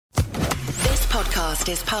podcast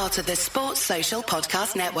is part of the Sports Social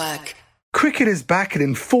Podcast Network. Cricket is back and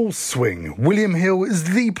in full swing. William Hill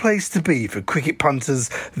is the place to be for cricket punters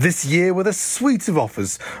this year with a suite of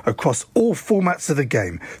offers across all formats of the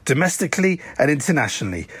game, domestically and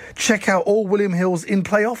internationally. Check out all William Hill's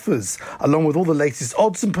in-play offers, along with all the latest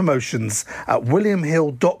odds and promotions at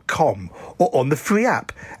williamhill.com or on the free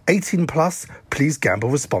app. 18 plus, please gamble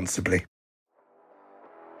responsibly.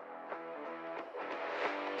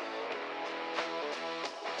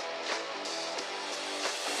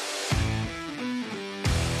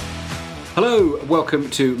 Hello, welcome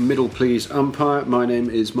to Middle Please Umpire. My name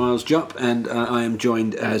is Miles Jupp and I am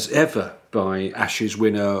joined as ever by Ashes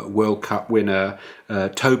winner, World Cup winner,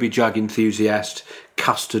 Toby Jug enthusiast,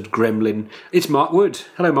 custard gremlin. It's Mark Wood.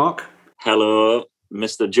 Hello, Mark. Hello,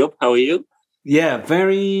 Mr. Jupp. How are you? Yeah,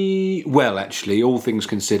 very well, actually, all things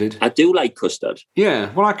considered. I do like custard.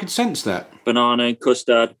 Yeah, well, I could sense that. Banana and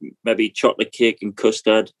custard, maybe chocolate cake and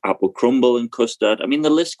custard, apple crumble and custard. I mean, the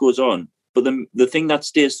list goes on. But the thing that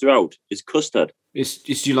stays throughout is custard.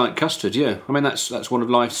 It's you like custard, yeah. I mean, that's one of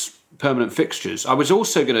life's permanent fixtures. I was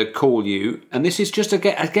also going to call you, and this is just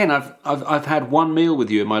again, I've had one meal with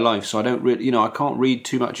you in my life, so I don't really, I can't read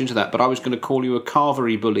too much into that. But I was going to call you a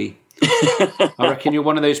carvery bully. I reckon you're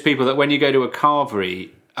one of those people that when you go to a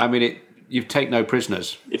carvery, I mean, you take no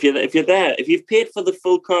prisoners. If you're there, if you've paid for the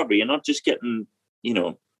full carvery, you're not just getting,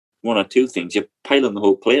 one or two things. You're piling the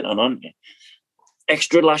whole plate on, aren't you?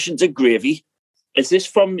 Extra lashings of gravy. Is this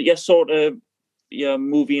from your sort of your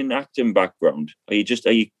movie and acting background? Are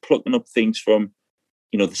you plucking up things from,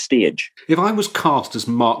 the stage? If I was cast as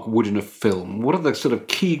Mark Wood in a film, what are the sort of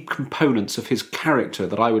key components of his character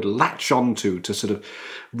that I would latch onto to sort of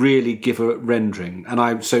really give a rendering?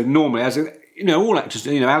 And so normally, as all actors,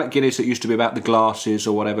 Alec Guinness, it used to be about the glasses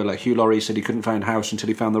or whatever, like Hugh Laurie said he couldn't find a house until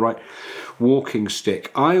he found the right walking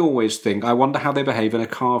stick. I always think, I wonder how they behave in a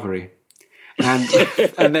carvery. And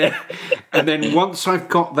then once I've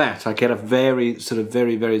got that, I get a very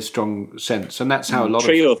very strong sense, and that's how a lot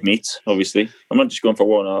trio of meats. Obviously, I'm not just going for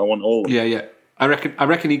one. I want all. Yeah. I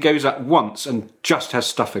reckon he goes up once and just has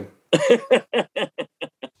stuffing.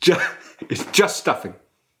 It's just stuffing.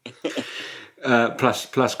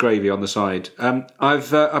 Plus gravy on the side.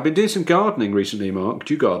 I've been doing some gardening recently, Mark.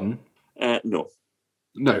 Do you garden? No.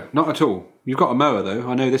 No, not at all. You've got a mower though.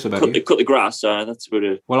 I know this about you. Cut the grass. That's about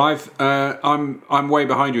it. Well, I'm way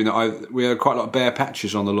behind you in that. We have quite a lot of bare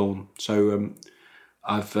patches on the lawn, so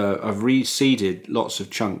I've reseeded lots of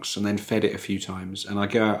chunks and then fed it a few times. And I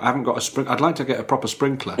haven't got a sprinkler. I'd like to get a proper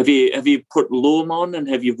sprinkler. Have you put loam on and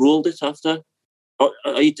have you rolled it after?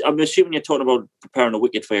 I'm assuming you're talking about preparing a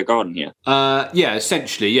wicket for your garden here. Yeah,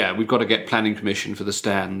 essentially, yeah. We've got to get planning permission for the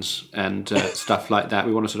stands and stuff like that.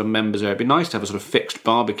 We want a sort of members area. It'd be nice to have a sort of fixed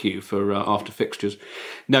barbecue for after fixtures.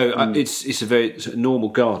 No, it's a very normal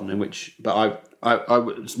garden in which, but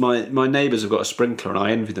my neighbours have got a sprinkler and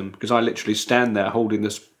I envy them because I literally stand there holding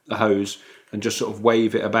the hose and just sort of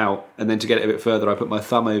wave it about, and then to get it a bit further, I put my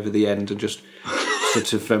thumb over the end and just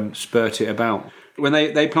sort of spurt it about. When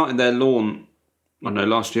they planted their lawn, I don't know,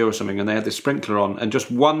 last year or something, and they had this sprinkler on, and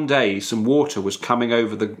just one day some water was coming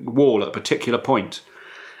over the wall at a particular point,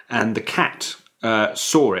 and the cat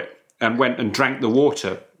saw it and went and drank the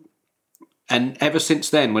water. And ever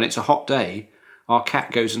since then, when it's a hot day, our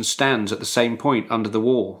cat goes and stands at the same point under the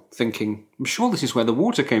wall, thinking, I'm sure this is where the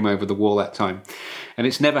water came over the wall that time. And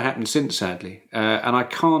it's never happened since, sadly. And I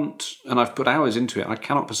can't, and I've put hours into it, I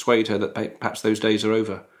cannot persuade her that perhaps those days are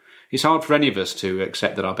over. It's hard for any of us to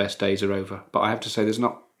accept that our best days are over. But I have to say there's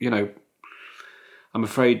not, I'm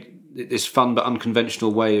afraid this fun but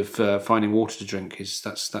unconventional way of finding water to drink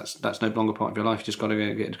that's no longer part of your life. You just got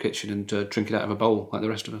to get into the kitchen and drink it out of a bowl like the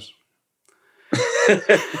rest of us.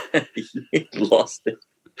 You lost it.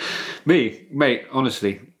 Me, mate,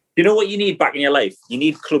 honestly. You know what you need back in your life? You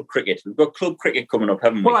need club cricket. We've got club cricket coming up,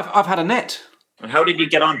 haven't we? Well, I've had a net. And how did you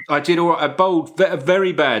get on? I did all right. I bowled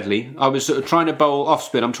very badly. I was sort of trying to bowl off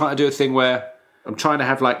spin. I'm trying to do a thing where I'm trying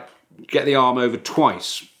to get the arm over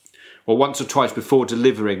twice, or once or twice before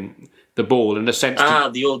delivering the ball, in a sense.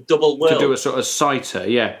 The old double whirl. To do a sort of sighter,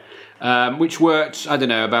 yeah. Which worked, I don't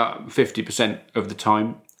know, about 50% of the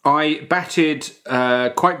time. I batted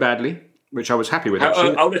quite badly, which I was happy with,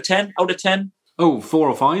 actually. Out of 10? Out of 10? Oh, 4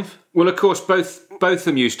 or 5. Well, of course, both of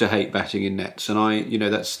them used to hate batting in nets, and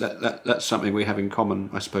that's something we have in common,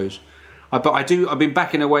 I suppose. But I've been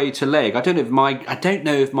backing away to leg. I don't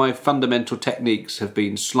know if my fundamental techniques have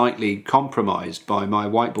been slightly compromised by my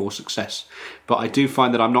white ball success. But I do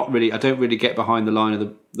find that I don't really get behind the line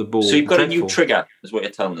of the ball. So you've got a new trigger, is what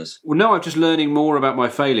you're telling us. Well, no, I'm just learning more about my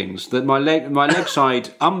failings. That my leg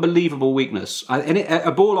side, unbelievable weakness.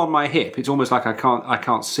 A ball on my hip, it's almost like I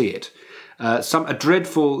can't see it. A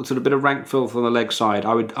dreadful sort of bit of rank filth on the leg side.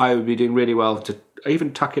 I would be doing really well to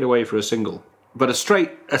even tuck it away for a single. But a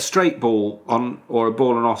straight ball on, or a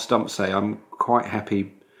ball on off stump, say, I'm quite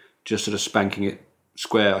happy just sort of spanking it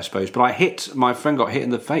square, I suppose. But my friend got hit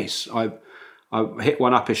in the face. I hit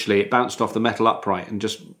one uppishly. It bounced off the metal upright and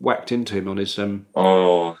just whacked into him on his.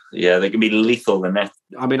 Oh yeah, they can be lethal. The net.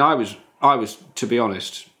 I mean, I was to be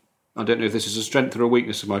honest. I don't know if this is a strength or a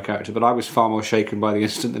weakness of my character, but I was far more shaken by the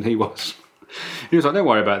incident than he was. He was like, "Don't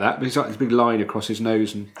worry about that." But he's got this big line across his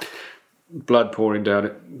nose and blood pouring down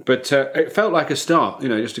it. But it felt like a start,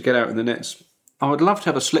 just to get out in the nets. I would love to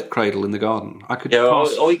have a slip cradle in the garden. I could.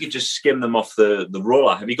 Or you could just skim them off the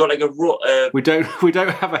roller. Have you got like a? We don't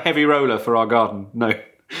have a heavy roller for our garden. No,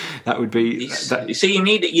 that would be. You see, you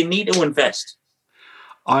need to invest.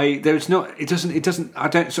 It doesn't. I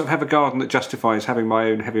don't sort of have a garden that justifies having my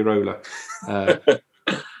own heavy roller.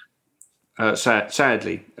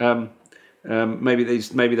 Sadly, maybe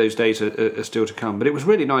those days are still to come. But it was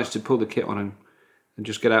really nice to pull the kit on and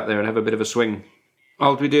just get out there and have a bit of a swing.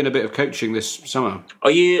 I'll be doing a bit of coaching this summer.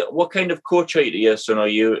 What kind of coach are you to your son? Are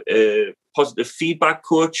you a positive feedback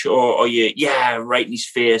coach, or are you, right in his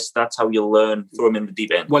face, that's how you'll learn, throw him in the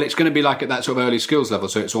deep end? Well, it's going to be like at that sort of early skills level,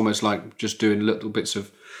 so it's almost like just doing little bits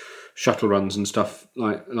of shuttle runs and stuff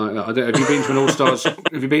like that. Have you been to an All-Stars?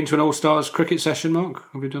 Have you been to an All-Stars cricket session, Mark?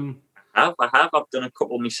 Have you done? I have. I've done a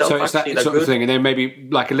couple myself. So it's that sort of thing, and then maybe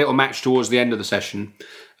like a little match towards the end of the session.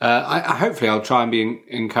 Hopefully I'll try and be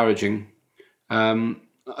encouraging.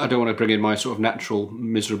 I don't want to bring in my sort of natural,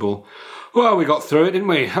 miserable, well, we got through it, didn't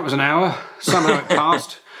we? That was an hour. Somehow it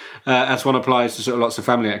passed. As one applies to sort of lots of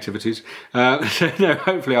family activities.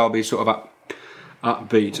 Hopefully I'll be sort of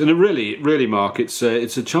upbeat. And really, Mark, it's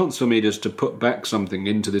a chance for me just to put back something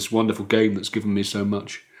into this wonderful game that's given me so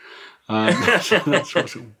much. That's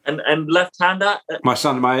awesome. And left-hander?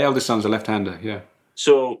 My eldest son's a left-hander, yeah.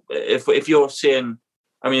 So if you're saying,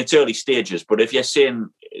 I mean, it's early stages, but if you're saying,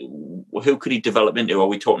 who could he develop into? Are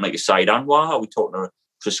we talking like a Said Anwar? Are we talking a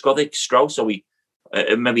Truscothic, Strauss? Are we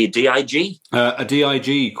maybe a DIG? A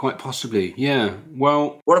DIG, quite possibly, yeah.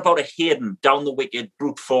 Well, what about a Hayden, down the wicket,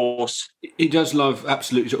 brute force? He does love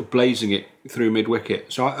absolutely sort of blazing it through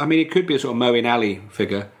mid-wicket. So, I mean, it could be a sort of Moeen Ali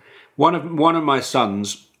figure. One of my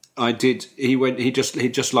sons, he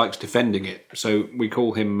just likes defending it. So we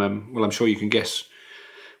call him, well, I'm sure you can guess,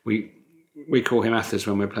 we call him Athers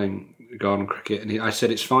when we're playing garden cricket, and I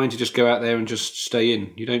said it's fine to just go out there and just stay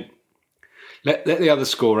in. You don't let the others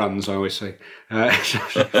score runs, I always say. I've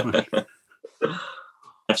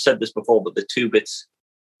said this before, but the two bits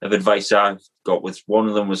of advice I've got, with one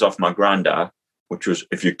of them was off my granddad, which was,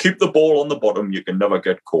 if you keep the ball on the bottom, you can never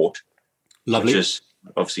get caught. Lovely. Which is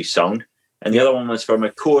obviously sound. And the other one was from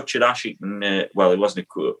a coach at Ashington. Well, he wasn't a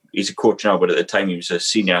coach. He's a coach now, but at the time he was a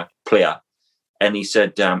senior player. And he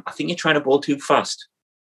said, I think you're trying to bowl too fast.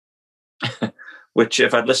 Which,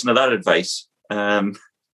 if I'd listened to that advice,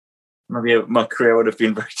 maybe my career would have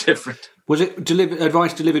been very different. Was it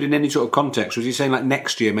advice delivered in any sort of context? Was he saying like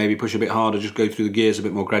next year maybe push a bit harder, just go through the gears a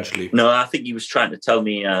bit more gradually? No, I think he was trying to tell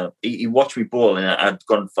me, he watched me bowl, and I'd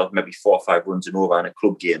gone for maybe 4 or 5 runs and over in a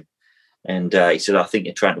club game. And he said, I think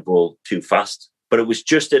you're trying to bowl too fast. But it was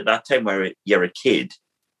just at that time where you're a kid.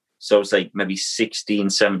 So I was like maybe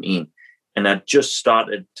 16, 17. And I just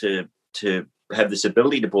started to have this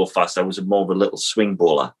ability to bowl fast. I was more of a little swing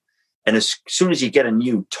bowler. And as soon as you get a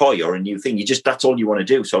new toy or a new thing, that's all you want to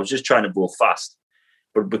do. So I was just trying to bowl fast.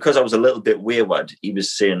 But because I was a little bit wayward, he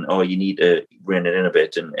was saying, oh, you need to rein it in a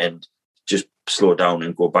bit and just slow down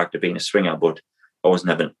and go back to being a swinger. But I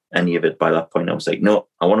wasn't having any of it by that point. I was like, no,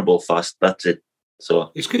 I want to bowl fast. That's it.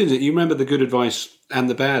 So it's good, isn't it? You remember the good advice and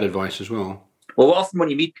the bad advice as well. Well, often when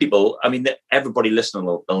you meet people, I mean, everybody listening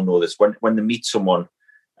will know this. When they meet someone,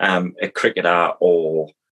 a cricketer or,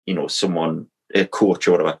 someone, a coach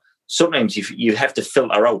or whatever, sometimes you have to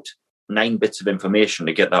filter out 9 bits of information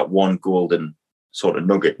to get that one golden sort of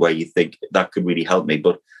nugget where you think that could really help me.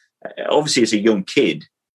 But obviously, as a young kid,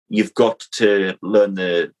 you've got to learn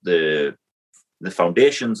the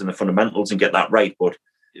foundations and the fundamentals and get that right. But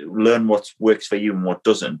learn what works for you and what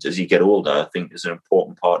doesn't as you get older, I think, is an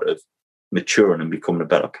important part of maturing and becoming a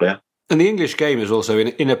better player. And the English game is also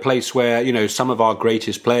in a place where, some of our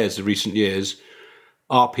greatest players of recent years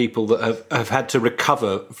are people that have had to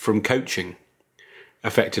recover from coaching.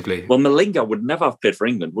 effectively. Well, Malinga would never have played for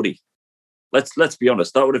England, would he? Let's be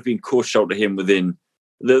honest. That would have been coached out to him within.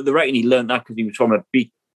 The reckon he learned that because he was from a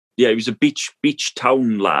beach. Yeah, he was a beach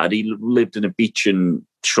town lad. He lived in a beach in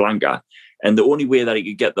Sri Lanka, and the only way that he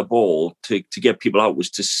could get the ball to get people out was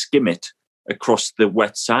to skim it across the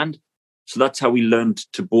wet sand. So that's how he learned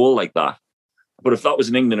to bowl like that. But if that was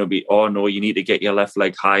in England, it would be, oh no, you need to get your left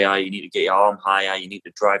leg higher, you need to get your arm higher, you need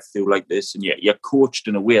to drive through like this, and you're coached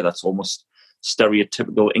in a way that's almost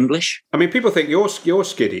stereotypical English. I mean, people think you're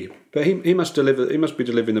skiddy, but he must deliver. He must be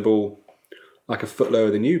delivering the ball like a foot lower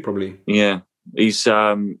than you, probably. Yeah, he's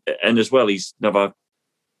and as well, he's never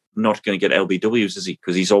not going to get LBWs, is he?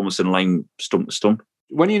 Because he's almost in line stump to stump.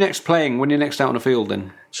 When are you next playing? When are you next out on the field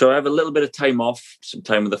then? So I have a little bit of time off, some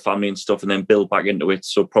time with the family and stuff, and then build back into it.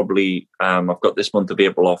 So probably I've got this month of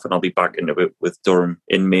April off, and I'll be back into it with Durham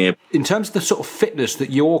in May. In terms of the sort of fitness that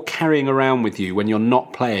you're carrying around with you when you're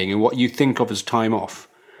not playing and what you think of as time off,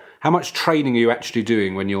 how much training are you actually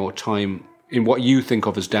doing when your time in what you think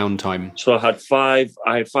of as downtime? So I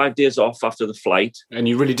had 5 days off after the flight. And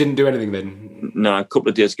you really didn't do anything then? No, a couple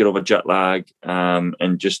of days to get over jet lag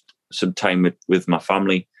and just some time with my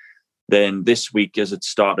family. Then this week, as it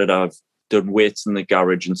started, I've done weights in the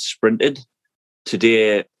garage and sprinted.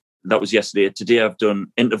 Today, that was yesterday. Today, I've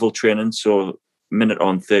done interval training, so minute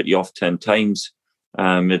on, 30 off 10 times.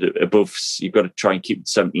 Above, you've got to try and keep it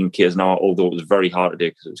 17 k's an hour, although it was very hard today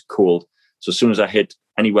because it was cold. So as soon as I hit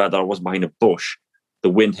anywhere that I wasn't behind a bush, the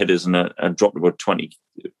wind hit us and I dropped about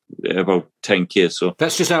 10 k's. So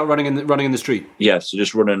that's just out running in the street. Yeah, so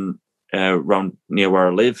just running around near where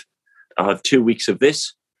I live. I have 2 weeks of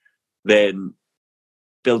this, then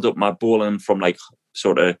build up my bowling from like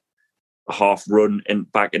sort of a half run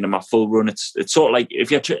and back into my full run. It's sort of like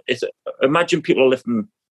if you imagine people are lifting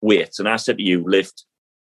weights, and I said to you, lift,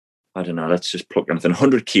 I don't know, let's just pluck anything,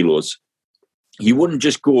 100 kilos. You wouldn't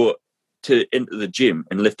just go into the gym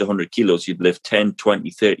and lift 100 kilos. You'd lift 10,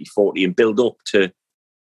 20, 30, 40 and build up to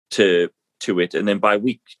it. And then by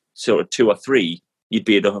week sort of 2 or 3, you'd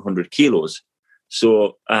be at 100 kilos.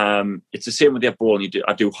 So it's the same with your bowling.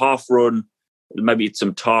 I do half run, maybe it's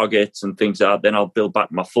some targets and things like that. Then I'll build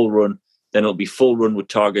back my full run. Then it'll be full run with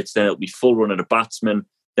targets. Then it'll be full run at a batsman.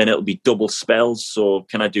 Then it'll be double spells. So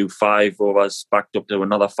can I do 5 overs backed up to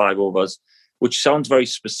another 5 overs? Which sounds very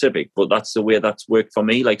specific, but that's the way that's worked for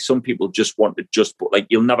me. Like some people just want to like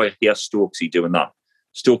you'll never hear Stokesy doing that.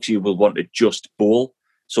 Stokesy will want to just bowl.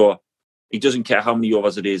 So he doesn't care how many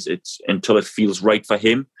overs it is, it's until it feels right for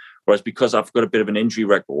him. Whereas because I've got a bit of an injury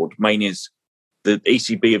record, mine is the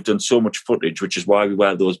ECB have done so much footage, which is why we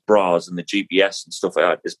wear those bras and the GPS and stuff like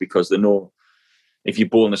that, is because they know if you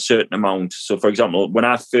bowl in a certain amount. So, for example, when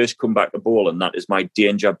I first come back to bowling, that is my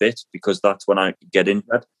danger bit because that's when I get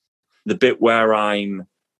injured. The bit where I'm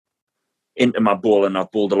into my bowling,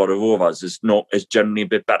 I've bowled a lot of overs, is generally a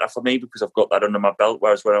bit better for me because I've got that under my belt.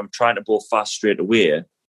 Whereas when I'm trying to bowl fast straight away,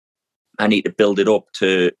 I need to build it up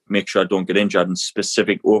to make sure I don't get injured in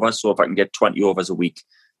specific overs. So if I can get 20 overs a week,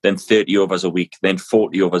 then 30 overs a week, then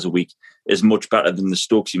 40 overs a week is much better than the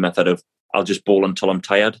Stokesy method of I'll just bowl until I'm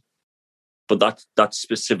tired. But that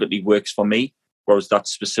specifically works for me, whereas that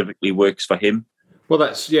specifically works for him. Well,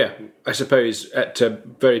 that's, yeah, I suppose at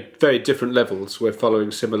very, very different levels, we're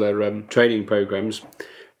following similar training programs.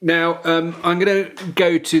 Now, I'm going to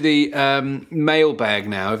go to the mailbag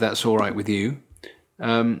now, if that's all right with you.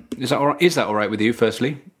 Is that all right with you,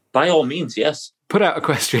 firstly? By all means, yes. Put out a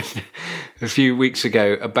question a few weeks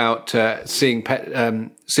ago about seeing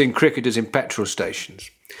cricketers in petrol stations.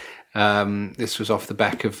 This was off the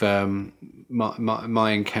back of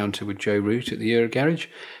my encounter with Joe Root at the Euro Garage.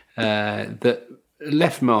 That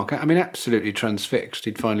left Mark, I mean, absolutely transfixed.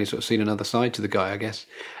 He'd finally sort of seen another side to the guy, I guess.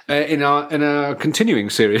 In our continuing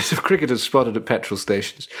series of cricketers spotted at petrol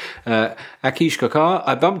stations, Akish Kakar,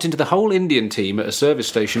 I bumped into the whole Indian team at a service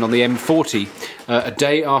station on the M40 a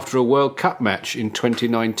day after a World Cup match in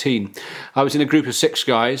 2019. I was in a group of 6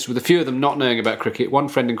 guys, with a few of them not knowing about cricket. One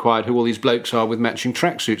friend inquired who all these blokes are with matching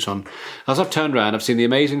tracksuits on. As I've turned around, I've seen the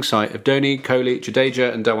amazing sight of Dhoni, Kohli,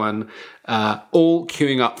 Jadeja and Dhawan all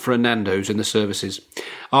queuing up for a Nando's in the services.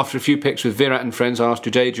 After a few pics with Virat and friends, I asked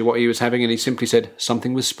Jadeja what he was having, and he simply said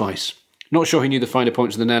something with spice. Not sure he knew the finer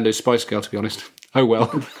points of the Nando's spice scale, to be honest. Oh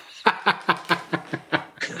well.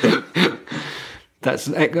 That's.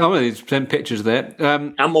 I'm going to send pictures there.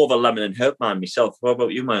 I'm more of a lemon and herb man myself. What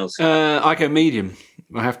about you, Miles? I go medium,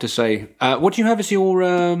 I have to say. What do you have as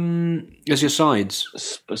your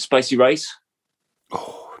sides? Spicy rice.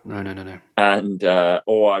 Oh, no. And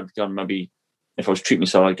or I'd gone maybe, if I was treating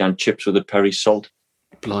myself, I'd gone chips with a peri salt.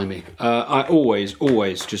 Blimey. I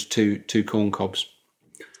always just two corn cobs.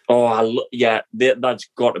 Oh, that's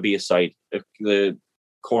got to be a sight. The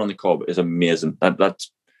corn on the cob is amazing.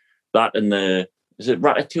 That and is it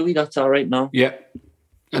ratatouille? That's all right now. Yeah,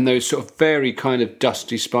 and those sort of very kind of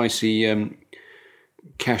dusty, spicy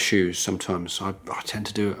cashews. Sometimes I tend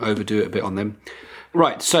to overdo it a bit on them.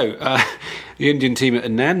 Right, so the Indian team at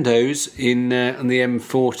Nando's on the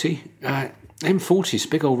M40. M40 is a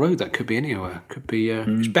big old road. That could be anywhere. Could be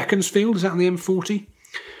is Beaconsfield. Is that on the M40?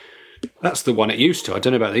 That's the one it used to. I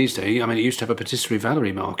don't know about these days. I mean, it used to have a patisserie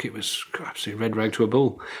Valerie mark. It was absolutely red rag to a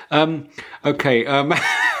bull. Okay.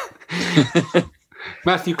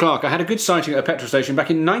 Matthew Clark. I had a good sighting at a petrol station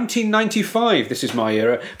back in 1995. This is my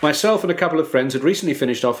era. Myself and a couple of friends had recently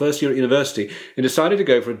finished our first year at university and decided to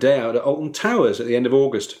go for a day out at Alton Towers at the end of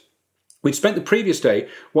August. We'd spent the previous day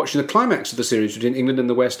watching the climax of the series between England and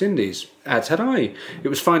the West Indies, as had I. It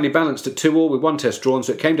was finally balanced at 2-2 with one test drawn,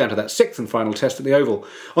 so it came down to that sixth and final test at the Oval.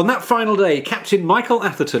 On that final day, Captain Michael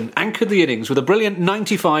Atherton anchored the innings with a brilliant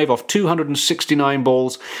 95 off 269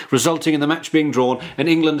 balls, resulting in the match being drawn and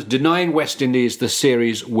England denying West Indies the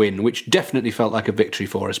series win, which definitely felt like a victory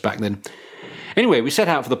for us back then. Anyway, we set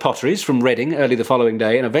out for the Potteries from Reading early the following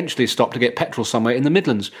day and eventually stopped to get petrol somewhere in the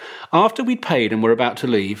Midlands. After we'd paid and were about to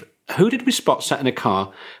leave, who did we spot sat in a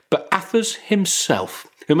car but Athers himself,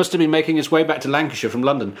 who must have been making his way back to Lancashire from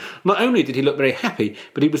London. Not only did he look very happy,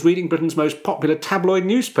 but he was reading Britain's most popular tabloid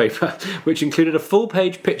newspaper, which included a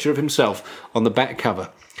full-page picture of himself on the back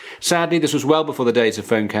cover. Sadly, this was well before the days of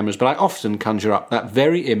phone cameras, but I often conjure up that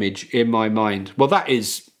very image in my mind. Well, that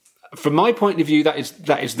is, from my point of view, that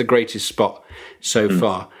is the greatest spot so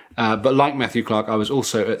far. But like Matthew Clark, I was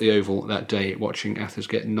also at the Oval that day watching Athers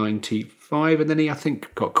get 95, and then he, I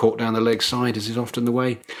think, got caught down the leg side, as is often the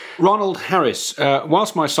way. Ronald Harris,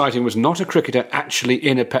 whilst my sighting was not a cricketer actually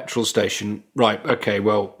in a petrol station... Right, OK,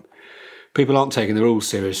 well... People aren't taking the rules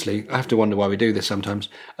seriously. I have to wonder why we do this sometimes.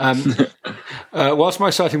 Whilst my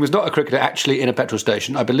sighting was not a cricketer actually in a petrol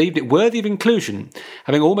station, I believed it worthy of inclusion,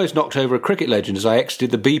 having almost knocked over a cricket legend as I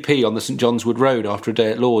exited the BP on the St John's Wood Road after a day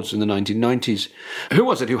at Lord's in the 1990s. Who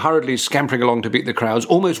was it who, hurriedly scampering along to beat the crowds,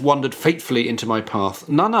 almost wandered fatefully into my path?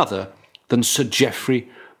 None other than Sir Geoffrey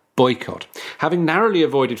Boycott. Having narrowly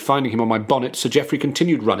avoided finding him on my bonnet, Sir Geoffrey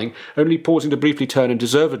continued running, only pausing to briefly turn and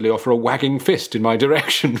deservedly offer a wagging fist in my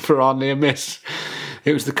direction for our near miss.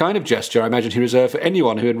 It was the kind of gesture I imagined he reserved for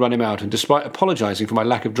anyone who had run him out, and despite apologising for my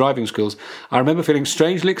lack of driving skills, I remember feeling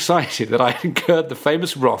strangely excited that I had incurred the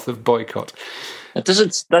famous wrath of Boycott. That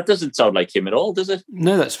doesn't sound like him at all, does it?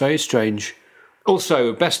 No, that's very strange.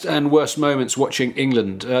 Also, best and worst moments watching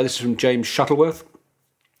England. This is from James Shuttleworth.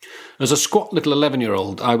 As a squat little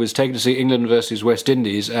 11-year-old, I was taken to see England versus West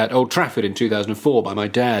Indies at Old Trafford in 2004 by my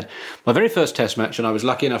dad. My very first test match, and I was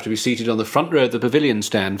lucky enough to be seated on the front row of the pavilion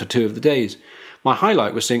stand for 2 of the days. My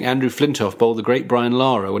highlight was seeing Andrew Flintoff bowl the great Brian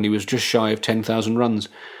Lara when he was just shy of 10,000 runs.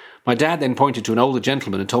 My dad then pointed to an older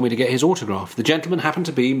gentleman and told me to get his autograph. The gentleman happened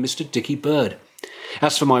to be Mr. Dickie Bird.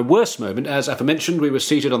 As for my worst moment, as aforementioned, we were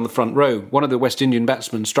seated on the front row. One of the West Indian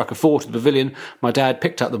batsmen struck a 4 to the pavilion. My dad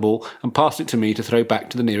picked up the ball and passed it to me to throw back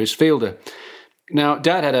to the nearest fielder. Now,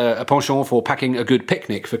 Dad had a penchant for packing a good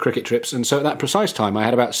picnic for cricket trips, and so at that precise time I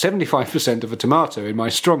had about 75% of a tomato in my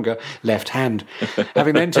stronger left hand.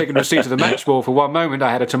 Having then taken receipt of the match ball for one moment,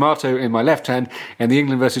 I had a tomato in my left hand and the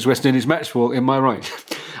England versus West Indies match ball in my right.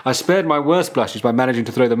 I spared my worst blushes by managing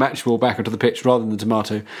to throw the match ball back onto the pitch rather than the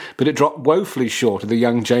tomato, but it dropped woefully short of the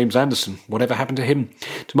young James Anderson. Whatever happened to him?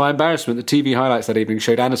 To my embarrassment, the TV highlights that evening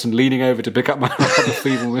showed Anderson leaning over to pick up my rather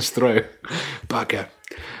feeble missed throw. Bugger.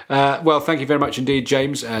 Well, thank you very much indeed,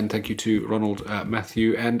 James, and thank you to Ronald,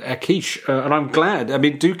 Matthew, and Akish. And I'm glad. I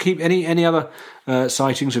mean, do keep any other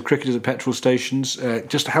sightings of cricketers at petrol stations,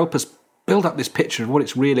 just to help us build up this picture of what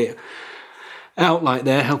it's really out like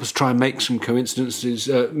there. Help us try and make some coincidences,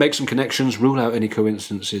 make some connections, rule out any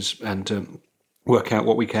coincidences, and work out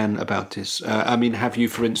what we can about this. I mean, have you,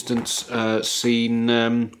 for instance, seen...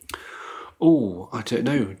 I don't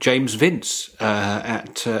know. James Vince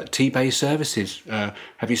at T-Bay Services.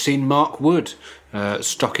 Have you seen Mark Wood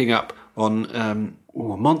stocking up on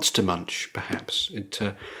Monster Munch, perhaps,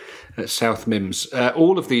 at South Mims?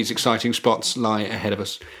 All of these exciting spots lie ahead of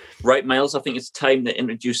us. Right, Miles, I think it's time to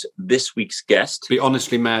introduce this week's guest. Be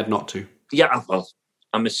honestly mad not to. Yeah, well,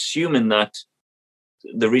 I'm assuming that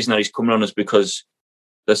the reason that he's coming on is because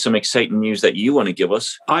there's some exciting news that you want to give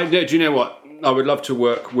us. Do you know what? I would love to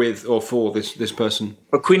work with or for this person.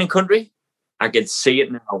 For Queen and Country, I can see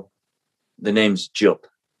it now. The name's Jupp.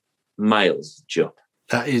 Miles Jupp.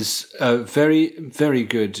 That is a very, very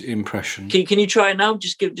good impression. Can you try it now?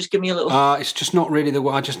 Just give me a little. It's just not really the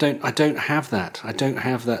way. I don't have that. I don't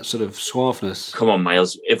have that sort of suaveness. Come on,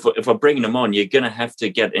 Miles. If we're bringing them on, you're going to have to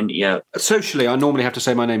get into your. Socially, I normally have to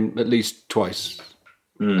say my name at least twice.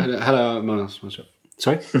 Hello, Miles.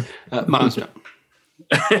 Sorry, Miles.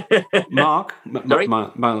 Mark. Sorry?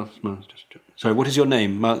 Miles. Sorry. What is your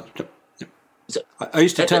name? I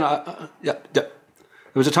used to turn up. Yeah.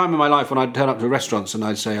 There was a time in my life when I'd turn up to restaurants and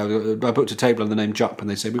I'd say, I booked a table on the name Jupp, and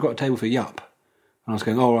they'd say, we've got a table for Yup. And I was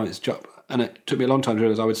going, oh, right, it's Jupp. And it took me a long time to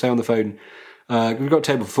realise I would say on the phone, we've got a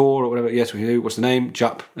table for 4 or whatever. Yes, we do. What's the name?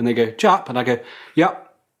 Jupp. And they go, Jupp. And I go,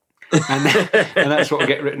 Yup. And that's what will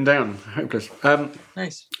get written down. Hopeless.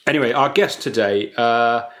 Nice. Anyway, our guest today,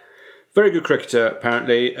 very good cricketer,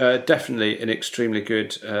 apparently. Definitely an extremely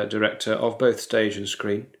good director of both stage and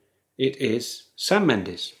screen. It is Sam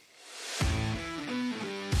Mendes.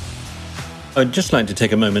 I'd just like to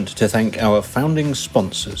take a moment to thank our founding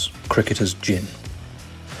sponsors, Cricketers Gin.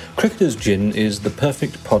 Cricketers Gin is the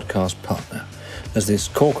perfect podcast partner, as this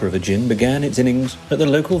corker of a gin began its innings at the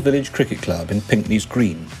local village cricket club in Pinckney's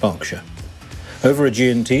Green, Berkshire. Over a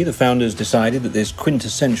G&T, the founders decided that this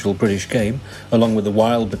quintessential British game, along with the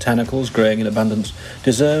wild botanicals growing in abundance,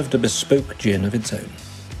 deserved a bespoke gin of its own.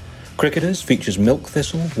 Cricketers features milk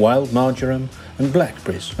thistle, wild marjoram and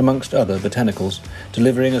blackberries, amongst other botanicals,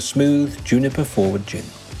 delivering a smooth, juniper-forward gin.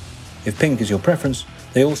 If pink is your preference,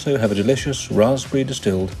 they also have a delicious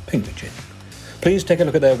raspberry-distilled pink gin. Please take a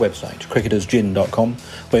look at their website, cricketersgin.com,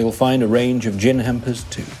 where you'll find a range of gin hampers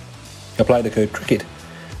too. Apply the code CRICKET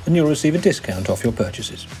and you'll receive a discount off your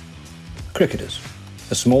purchases. Cricketers,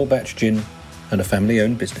 a small batch gin and a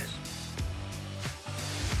family-owned business.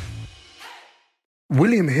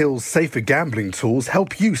 William Hill's safer gambling tools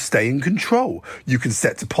help you stay in control. You can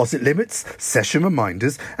set deposit limits, session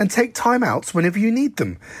reminders, and take timeouts whenever you need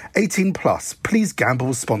them. 18 plus, please gamble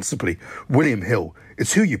responsibly. William Hill,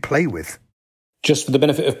 it's who you play with. Just for the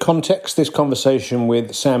benefit of context, this conversation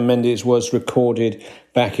with Sam Mendes was recorded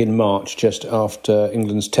back in March, just after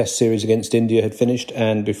England's Test series against India had finished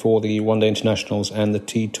and before the One Day Internationals and the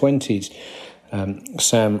T20s.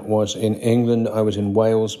 Sam was in England, I was in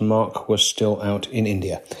Wales, Mark was still out in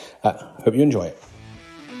India. Hope you enjoy it.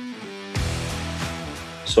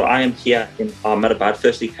 So I am here in Ahmedabad.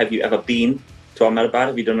 Firstly, have you ever been to Ahmedabad?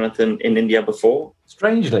 Have you done anything in India before?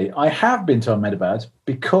 Strangely, I have been to Ahmedabad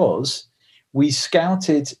because we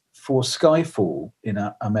scouted for Skyfall in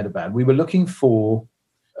Ahmedabad. We were looking for,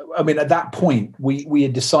 at that point, we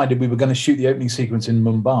had decided we were going to shoot the opening sequence in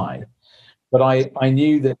Mumbai. But I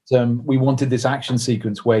knew that we wanted this action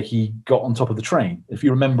sequence where he got on top of the train. If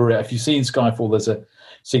you remember it, if you've seen Skyfall, there's a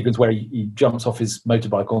sequence where he jumps off his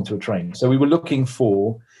motorbike onto a train. So we were looking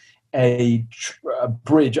for a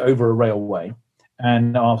bridge over a railway,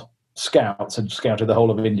 and our scouts had scouted the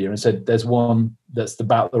whole of India and said, there's one that's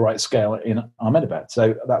about the right scale in Ahmedabad.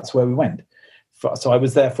 So that's where we went. So I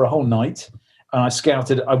was there for a whole night. And I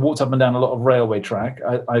scouted, I walked up and down a lot of railway track.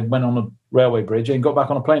 I went on a railway bridge and got back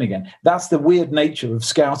on a plane again. That's the weird nature of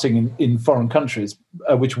scouting in foreign countries,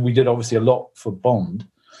 which we did obviously a lot for Bond,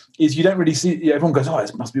 is you don't really see, everyone goes, oh,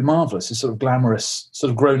 it must be marvellous. It's sort of glamorous, sort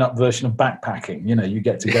of grown-up version of backpacking. You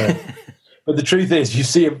get to go. But the truth is you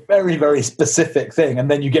see a very, very specific thing and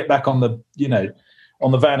then you get back on the,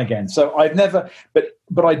 on the van again. So I've never,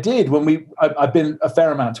 but I did when I've been a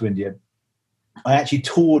fair amount to India. I actually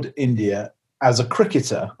toured India as a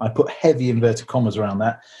cricketer. I put heavy inverted commas around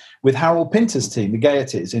that, with Harold Pinter's team, the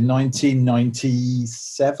Gaieties, in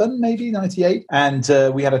 1997, maybe 98.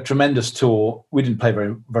 And we had a tremendous tour. We didn't play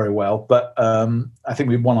very, very well, but I think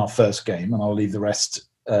we won our first game, and I'll leave the rest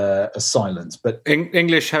as silence. But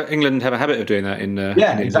England have a habit of doing that in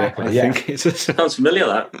exactly. I think sounds familiar.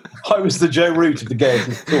 That I was the Joe Root of the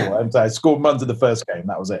Gaieties tour, and I scored runs in the first game.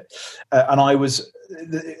 That was it, and I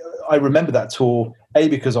remember that tour, A,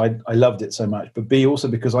 because I loved it so much, but B, also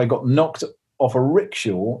because I got knocked off a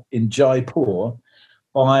rickshaw in Jaipur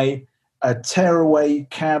by a tearaway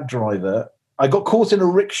cab driver. I got caught in a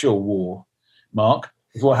rickshaw war, Mark,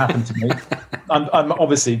 is what happened to me. I'm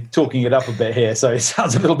obviously talking it up a bit here, so it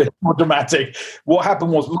sounds a little bit more dramatic. What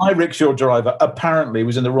happened was my rickshaw driver apparently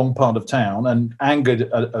was in the wrong part of town and angered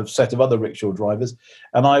a set of other rickshaw drivers,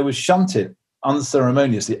 and I was shunted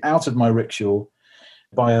unceremoniously out of my rickshaw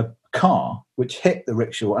by a car which hit the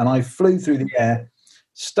rickshaw, and I flew through the air,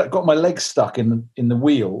 got my legs stuck in the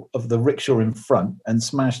wheel of the rickshaw in front and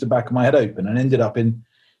smashed the back of my head open and ended up in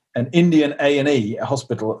an Indian A&E, a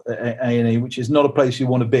hospital A&E, which is not a place you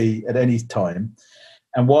want to be at any time.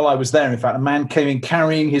 And while I was there, in fact, a man came in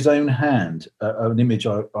carrying his own hand, an image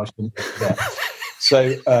I shouldn't forget.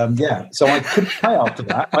 So so I couldn't play after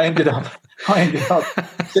that. I ended up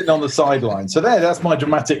sitting on the sideline. So that's my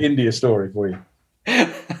dramatic India story for you.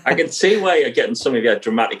 I can see where you're getting some of your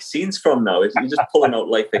dramatic scenes from now. You're just pulling out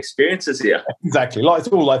life experiences here. Exactly. It's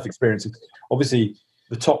all life experiences. Obviously,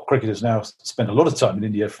 the top cricketers now spend a lot of time in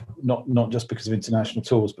India, not just because of international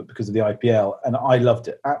tours, but because of the IPL. And I loved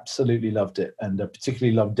it, absolutely loved it, and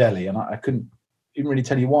particularly loved Delhi. And I couldn't even really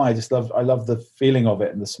tell you why. I loved the feeling of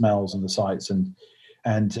it and the smells and the sights. And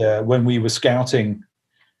when we were scouting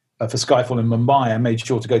for Skyfall in Mumbai, I made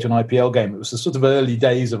sure to go to an IPL game. It was the sort of earlier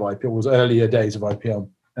days of IPL,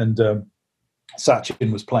 and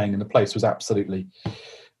Sachin was playing, and the place was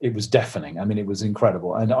it was deafening. I mean, it was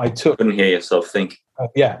incredible. And I couldn't hear yourself think.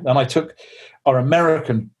 And I took our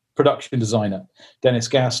American production designer, Dennis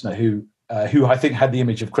Gassner, who I think had the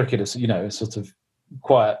image of cricket as, a sort of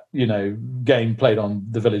quiet, game played on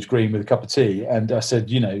the village green with a cup of tea. And I said,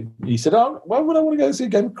 he said, "Oh, why would I want to go see a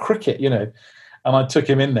game of cricket?" And I took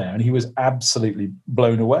him in there, and he was absolutely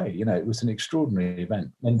blown away. It was an extraordinary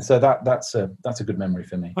event, and so that's a good memory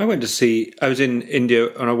for me. I was in India,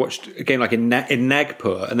 and I watched a game like in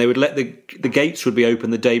Nagpur, and they would let the gates would be open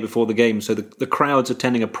the day before the game, so the crowds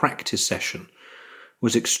attending a practice session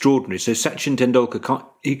was extraordinary. So Sachin Tendulkar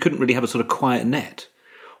he couldn't really have a sort of quiet net,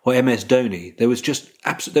 or MS Dhoni. There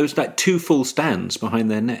was like 2 full stands behind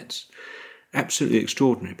their nets. Absolutely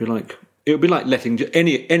extraordinary. It would be like letting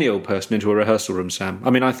any old person into a rehearsal room, Sam.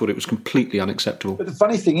 I mean, I thought it was completely unacceptable. But the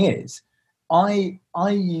funny thing is, I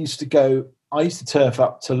used to turf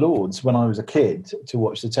up to Lords when I was a kid to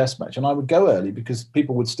watch the Test match, and I would go early because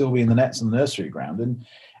people would still be in the nets on the nursery ground. And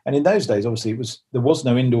in those days, obviously, there was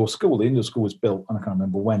no indoor school. The indoor school was built, and I can't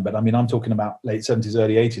remember when, but I mean, I'm talking about late 70s,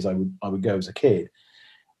 early 80s. I would go as a kid,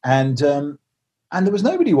 and there was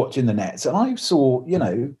nobody watching the nets, and I saw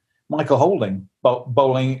Michael Holding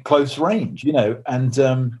bowling at close range, but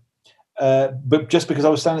just because I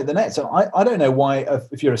was standing at the nets. And I don't know why,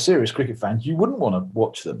 if you're a serious cricket fan, you wouldn't want to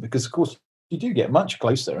watch them, because of course you do get much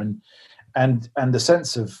closer, and the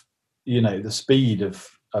sense of the speed of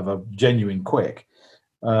a genuine quick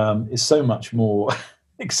is so much more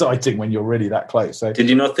exciting when you're really that close. So did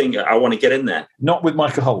you not think, I want to get in there? Not with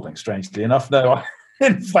Michael Holding, strangely enough. No, I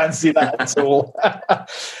didn't fancy that at all.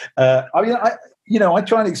 I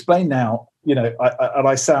try and explain now, and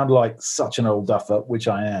I sound like such an old duffer, which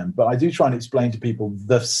I am, but I do try and explain to people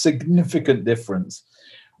the significant difference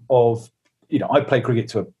of, I play cricket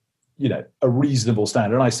to a reasonable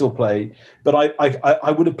standard, and I still play, but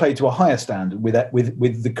I would have played to a higher standard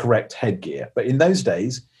with the correct headgear. But in those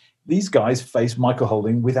days, these guys faced Michael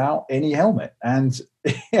Holding without any helmet. And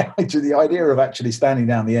the idea of actually standing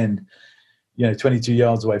down the end, 22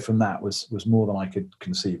 yards away from that was more than I could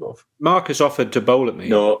conceive of. Marcus offered to bowl at me.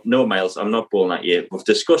 No, Miles, I'm not bowling at you. We've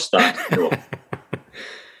discussed that. No.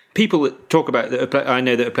 People that talk about I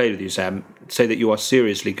know that have played with you, Sam, say that you are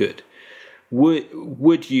seriously good.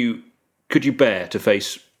 Could you bear to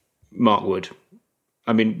face Mark Wood?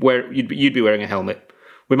 I mean, you'd be wearing a helmet.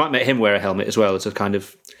 We might make him wear a helmet as well as a kind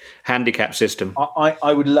of handicap system.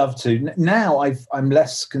 I would love to. Now I'm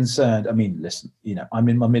less concerned. I mean, listen, I'm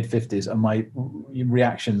in my mid-50s and my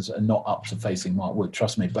reactions are not up to facing Mark Wood,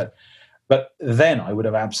 trust me. But then I would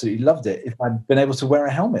have absolutely loved it if I'd been able to wear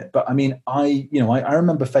a helmet. But I mean, I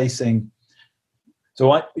remember facing.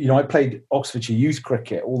 So I played Oxfordshire youth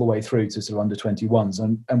cricket all the way through to sort of under 21s,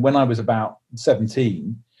 and when I was about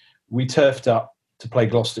 17, we turfed up to play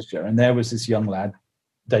Gloucestershire, and there was this young lad,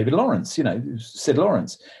 David Lawrence, Sid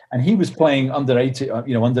Lawrence, and he was playing under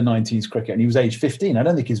 19s cricket, and he was age 15. I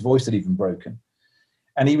don't think his voice had even broken,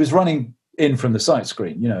 and he was running in from the sight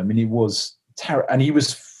screen. He was and he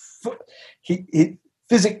was he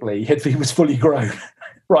physically he was fully grown,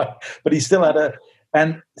 right? But he still had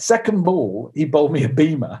and second ball he bowled me a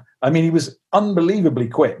beamer. I mean, he was unbelievably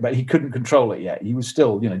quick, but he couldn't control it yet. He was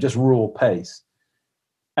still just raw pace.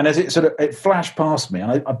 And as it flashed past me,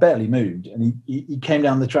 and I barely moved, and he came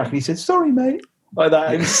down the track and he said, "Sorry, mate," like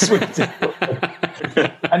that. He was sweet.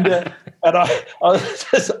 and I was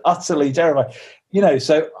just utterly terrified.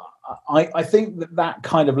 So I think that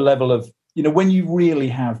kind of level of, when you really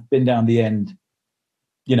have been down the end,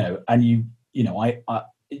 and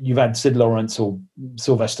you've had Sid Lawrence or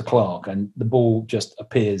Sylvester Clarke, and the ball just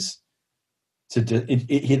appears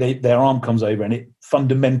their arm comes over and it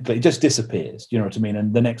fundamentally just disappears. You know what I mean?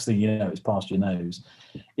 And the next thing you know, it's past your nose.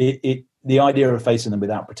 The idea of facing them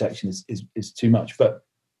without protection is too much. But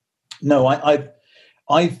no, I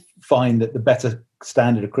find that the better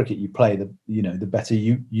standard of cricket you play, the better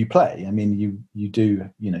you play. I mean, you do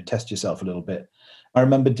test yourself a little bit. I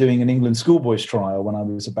remember doing an England schoolboys trial when I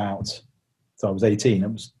was about So I was 18. I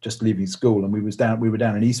was just leaving school, and we were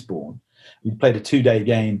down in Eastbourne. We played a 2-day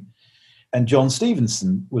game, and John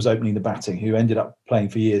Stevenson was opening the batting, who ended up playing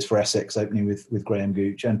for years for Essex, opening with Graham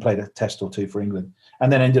Gooch, and played a test or two for England,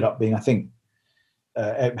 and then ended up being, I think,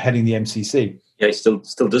 heading the MCC. Yeah, he still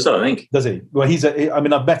does that, I think. Does he? Well,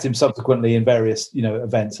 I've met him subsequently in various,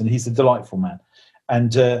 events, and he's a delightful man.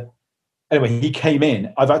 And anyway, he came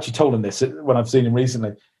in. I've actually told him this when I've seen him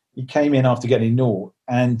recently. He came in after getting naught,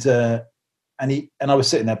 and I was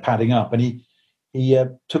sitting there padding up, and he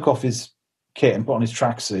took off his kit and put on his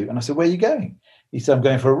tracksuit, and I said, "Where are you going?" He said, "I'm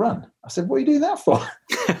going for a run." I said, "What are you doing that for?"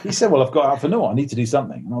 He said, "Well, I've got out for naught. I need to do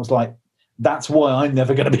something." And I was like, that's why I'm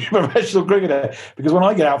never going to be a professional cricketer, because when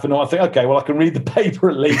I get out for naught, I think, okay, well, I can read the paper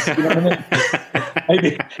at least. You know what I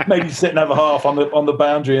mean? maybe sit and have a half on the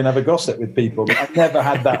boundary and have a gossip with people. But I've never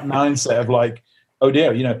had that mindset of like, oh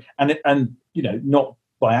dear, and not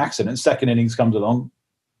by accident. Second innings comes along,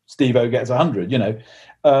 Steve-O gets 100.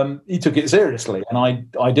 He took it seriously, and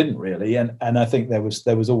I didn't really. And I think there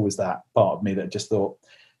was always that part of me that just thought,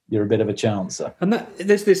 you're a bit of a chancer. And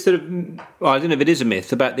there's this sort of, well, I don't know if it is a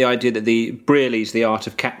myth, about the idea that the Brearley's The Art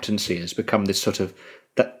of Captaincy has become this sort of,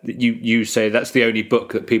 that you say that's the only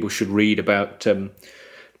book that people should read about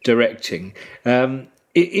directing.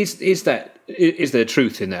 Is there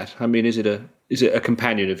truth in that? I mean, is it a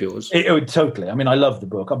companion of yours? Totally. I mean, I love the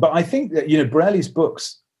book, but I think that Brearley's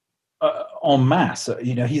books en masse.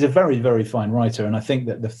 He's a very, very fine writer, and I think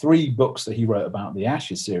that the 3 books that he wrote about the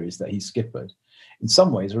Ashes series that he skippered, in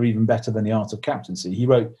some ways, are even better than The Art of Captaincy. He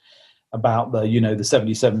wrote about the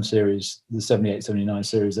 77 series, the 78, 79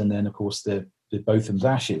 series, and then of course the Botham's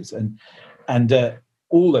Ashes, and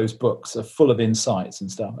all those books are full of insights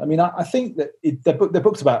and stuff. I mean, I think that they're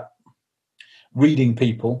books about reading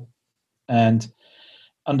people and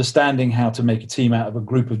understanding how to make a team out of a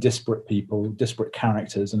group of disparate people, disparate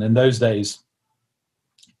characters. And in those days,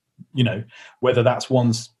 whether that's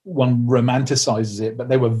one romanticizes it, but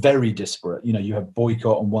they were very disparate. You have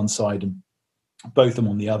Boycott on one side and Botham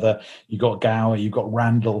on the other. You got Gower, you got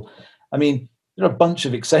Randall. I mean, there are a bunch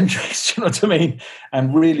of eccentrics, you know what I mean?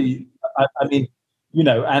 And really, and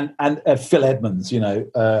Phil Edmonds,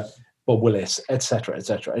 Bob Willis, etc.,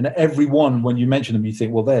 etc. And everyone, when you mention them, you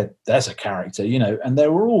think, well, there's a character, and they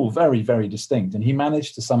were all very, very distinct. And he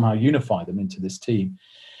managed to somehow unify them into this team.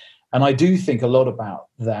 And I do think a lot about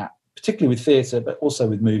that, particularly with theatre, but also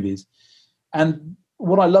with movies. And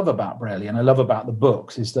what I love about Brearley, and I love about the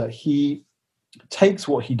books, is that he takes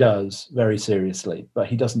what he does very seriously, but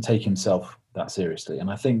he doesn't take himself that seriously. And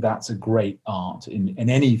I think that's a great art in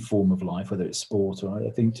any form of life, whether it's sport or, I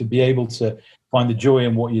think, to be able to find the joy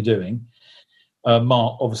in what you're doing.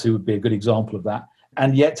 Mark obviously would be a good example of that,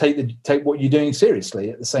 and yet take what you're doing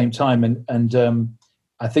seriously at the same time. And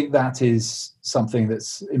I think that is something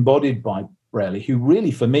that's embodied by Brearley, who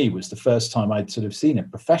really, for me, was the first time I'd sort of seen a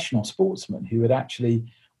professional sportsman who had actually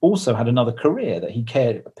also had another career that he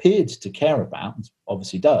appeared to care about,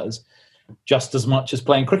 obviously does, just as much as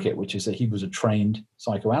playing cricket, which is that he was a trained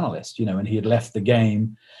psychoanalyst, and he had left the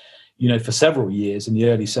game, for several years in the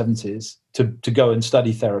early 70s to go and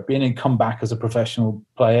study therapy, and then come back as a professional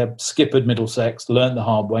player, skippered Middlesex, learned the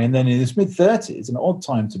hard way, and then in his mid-30s, an odd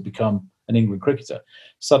time to become an England cricketer,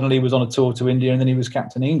 suddenly was on a tour to India, and then he was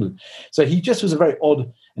captain of England. So he just was a very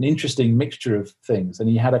odd and interesting mixture of things, and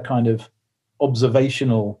he had a kind of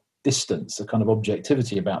observational distance, a kind of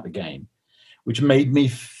objectivity about the game, which made me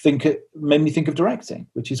think of directing,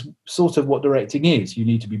 which is sort of what directing is. You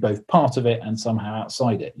need to be both part of it and somehow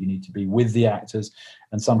outside it. You need to be with the actors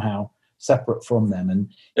and somehow separate from them.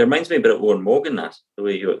 And it reminds me a bit of Owen Morgan, that the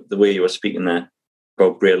way you were speaking there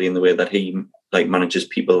about Brearley, and the way that he manages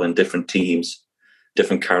people in different teams,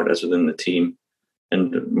 different characters within the team.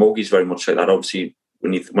 And Morgie's very much like that. Obviously,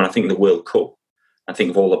 when I think of the World Cup, I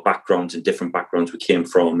think of all the backgrounds and different backgrounds we came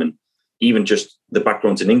from, and even just the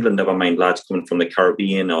backgrounds in England, never mind lads coming from the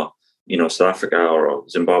Caribbean or, South Africa or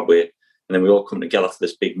Zimbabwe. And then we all come together for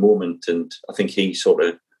this big moment. And I think he sort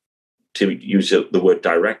of, to use the word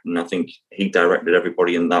direct, and I think he directed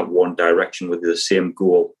everybody in that one direction with the same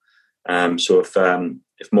goal. So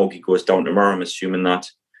if Morgie goes down tomorrow, I'm assuming that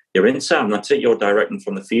you're in, Sam. That's it. You're directing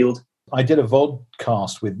from the field. I did a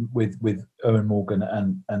vodcast with Owen Morgan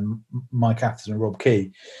and Mike Atherton and Rob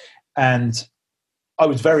Key, and I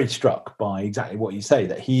was very struck by exactly what you say,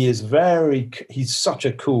 that he's such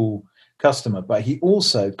a cool customer, but he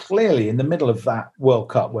also clearly, in the middle of that World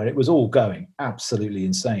Cup where it was all going absolutely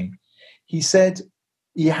insane, he said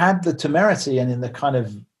he had the temerity and in the kind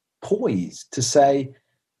of poise to say,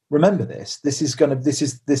 remember this is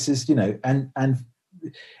and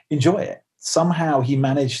enjoy it. somehow he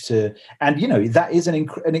managed to, and that is an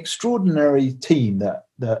extraordinary team that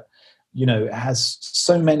has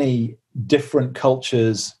so many different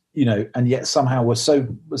cultures, and yet somehow we're so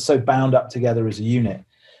bound up together as a unit.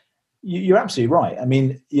 You're absolutely right. I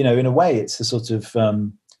mean, in a way, it's the sort of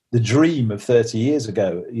the dream of 30 years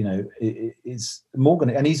ago. Is Morgan,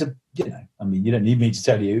 and he's you don't need me to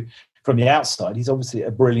tell you from the outside, he's obviously a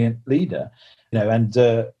brilliant leader, and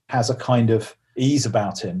has a kind of ease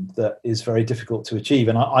about him that is very difficult to achieve.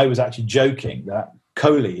 And I was actually joking that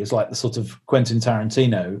Kohli is like the sort of Quentin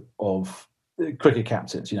Tarantino of cricket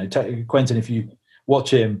captains. Quentin, if you watch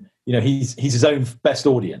him, he's his own best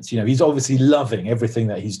audience. He's obviously loving everything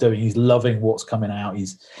that he's doing. He's loving what's coming out.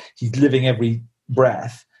 He's living every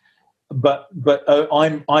breath. But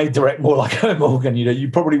I direct more like Morgan. You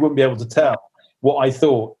probably wouldn't be able to tell what I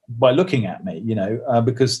thought by looking at me.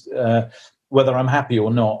 Because whether I'm happy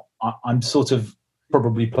or not, I'm sort of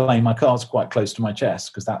probably playing my cards quite close to my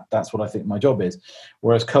chest, because that's what I think my job is.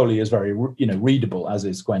 Whereas Kohli is very, readable, as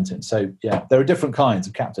is Quentin. So yeah, there are different kinds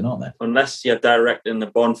of captain, aren't there? Unless you're directing the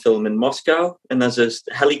Bond film in Moscow and there's a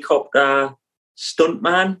helicopter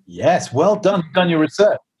stuntman. Yes, well done. You've done your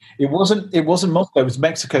research. It wasn't Moscow. It was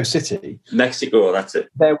Mexico City. Mexico, that's it.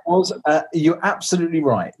 There was. You're absolutely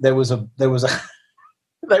right. There was a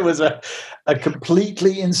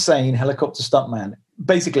completely insane helicopter stuntman.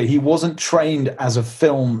 Basically, he wasn't trained as a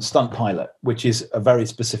film stunt pilot, which is a very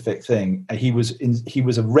specific thing. He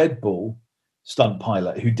was a Red Bull stunt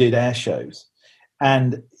pilot who did air shows,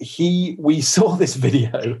 and we saw this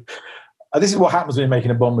video. This is what happens when you're making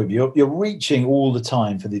a Bond movie. You're reaching all the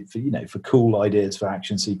time for cool ideas for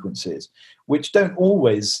action sequences, which don't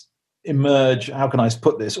always emerge, how can I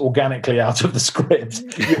put this, organically out of the script.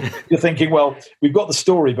 You're thinking, well, we've got the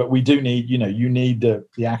story, but we do need, you need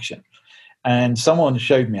the action. And someone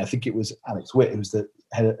showed me, I think it was Alex Witt,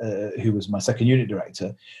 who was my second unit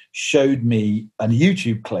director, showed me a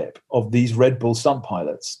YouTube clip of these Red Bull stunt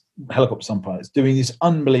pilots, helicopter stunt pilots, doing this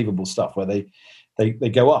unbelievable stuff where they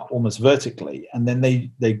go up almost vertically, and then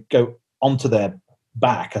they go onto their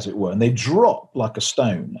back, as it were, and they drop like a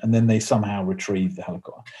stone, and then they somehow retrieve the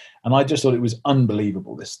helicopter. And I just thought it was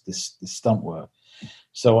unbelievable, this stunt work.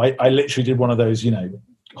 So I literally did one of those,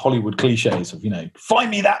 Hollywood cliches of, find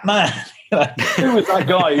me that man. Who was that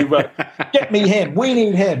guy who get me him? We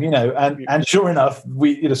need him, and sure enough,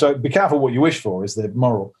 so be careful what you wish for is the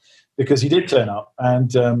moral, because he did turn up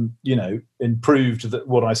and, improved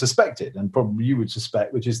what I suspected, and probably you would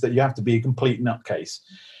suspect, which is that you have to be a complete nutcase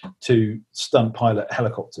to stunt pilot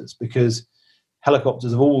helicopters, because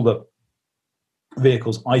helicopters of all the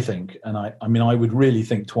vehicles, I think, and I would really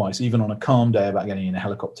think twice, even on a calm day, about getting in a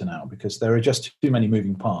helicopter now, because there are just too many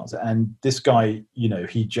moving parts. And this guy, he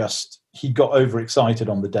got overexcited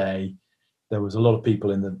on the day. There was a lot of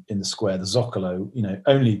people in the square, the Zocalo,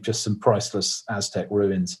 only just some priceless Aztec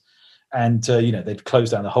ruins. And, they'd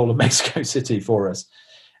closed down the whole of Mexico City for us.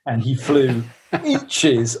 And he flew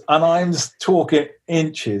inches, and I'm talking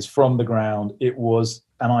inches from the ground. And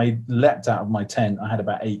I leapt out of my tent. I had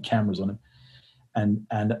about 8 cameras on him. And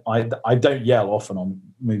I don't yell often on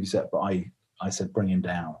movie set, but I said, bring him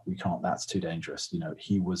down. We can't, that's too dangerous.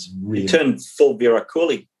 He was really... You turned full Virat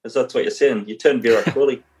Kohli. Is that what you're saying? You turned Virat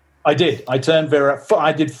Kohli. I did. I turned Virat.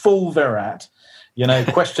 I did full Virat,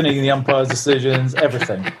 questioning the umpire's decisions,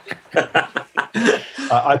 everything.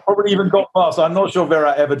 I probably even got past. I'm not sure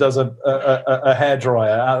Virat ever does a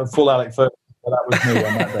hairdryer out of full Alec Ferguson, but that was me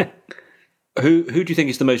on that day. Who do you think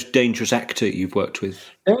is the most dangerous actor you've worked with?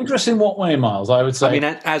 Dangerous in what way, Miles? I would say. I mean,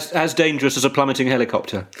 as dangerous as a plummeting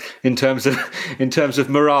helicopter in terms of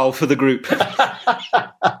morale for the group.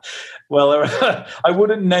 Well, I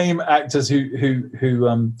wouldn't name actors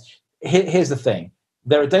who. Here's the thing: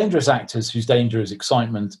 there are dangerous actors whose danger is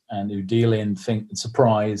excitement and who deal in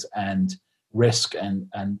surprise and risk and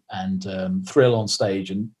thrill on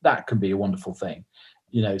stage, and that can be a wonderful thing.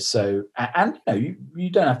 You don't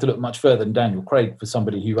have to look much further than Daniel Craig for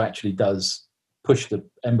somebody who actually does push the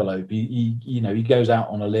envelope. He goes out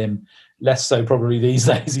on a limb, less so probably these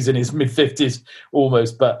days. He's in his mid-50s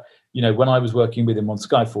almost. But, when I was working with him on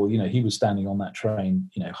Skyfall, he was standing on that train,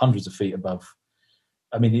 hundreds of feet above.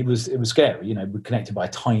 I mean, it was scary, we're connected by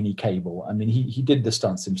a tiny cable. I mean, he did the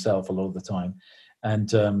stunts himself a lot of the time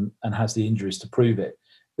and has the injuries to prove it.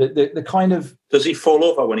 The kind of... Does he fall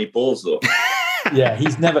over when he bowls, though? Yeah, he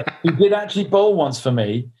did actually bowl once for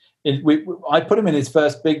me. I put him in his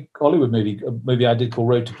first big Hollywood movie I did called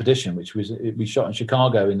Road to Perdition, which we shot in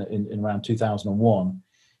Chicago in around 2001.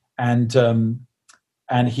 And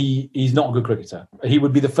he's not a good cricketer. He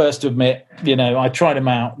would be the first to admit, I tried him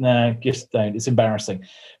out. No, just don't. It's embarrassing.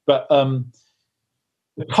 But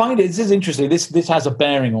This is interesting. This has a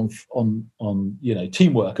bearing on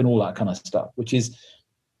teamwork and all that kind of stuff, which is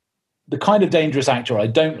the kind of dangerous actor I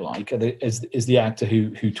don't like is the actor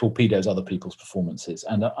who torpedoes other people's performances,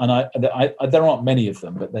 and there aren't many of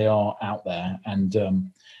them, but they are out there, and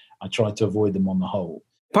I try to avoid them on the whole.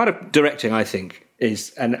 Part of directing, I think,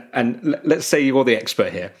 is and let's say you're the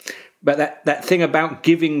expert here, but that thing about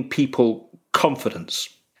giving people confidence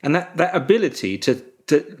and that ability to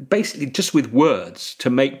basically just with words to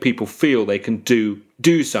make people feel they can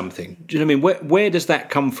do something. Do you know what I mean? Where does that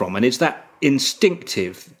come from? And is that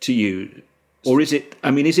instinctive to you, or is it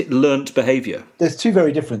learnt behaviour? There's two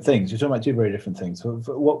very different things. You're talking about two very different things.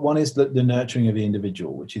 One is the nurturing of the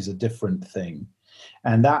individual, which is a different thing,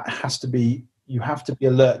 and that has to be, you have to be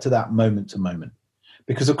alert to that moment to moment,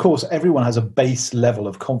 because of course everyone has a base level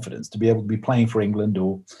of confidence to be able to be playing for England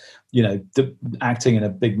or acting in a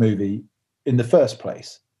big movie in the first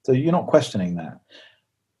place. So you're not questioning that.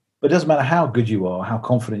 But it doesn't matter how good you are, how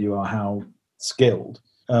confident you are, how skilled.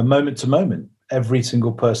 Moment to moment, every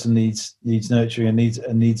single person needs nurturing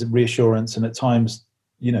and needs reassurance, and at times,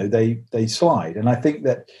 they slide. And I think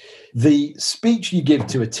that the speech you give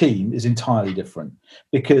to a team is entirely different,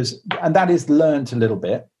 and that is learned a little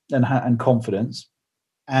bit and confidence,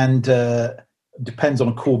 and depends on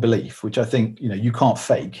a core belief, which I think you can't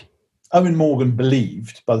fake. Owen Morgan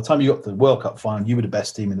believed by the time you got to the World Cup final, you were the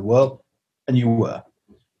best team in the world, and you were.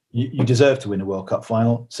 You deserved to win the World Cup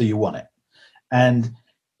final, so you won it. And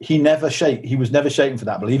he was never shaken for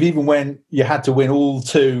that belief. Even when you had to win all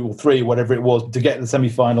 2 or 3, whatever it was, to get to the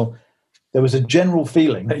semi-final, there was a general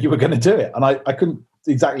feeling that you were going to do it. And I couldn't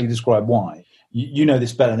exactly describe why. You know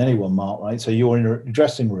this better than anyone, Mark, right? So you're in a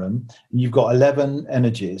dressing room, and you've got 11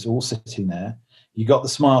 energies all sitting there. You got the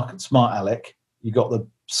smart Alec. You got the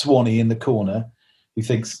Swanee in the corner, who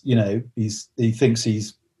thinks he thinks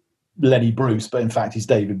he's Lenny Bruce, but in fact he's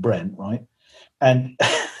David Brent, right? And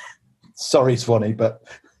sorry, Swanee, but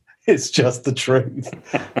it's just the truth,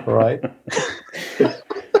 right?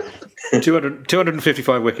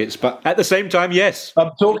 255 wickets, but at the same time, yes.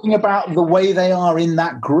 I'm talking about the way they are in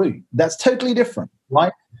that group. That's totally different,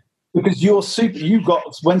 right? Because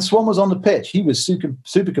when Swan was on the pitch, he was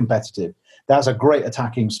super competitive. That's a great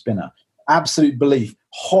attacking spinner. Absolute belief,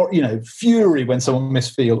 fury when someone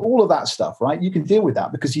misfield, all of that stuff, right? You can deal with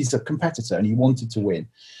that because he's a competitor and he wanted to win.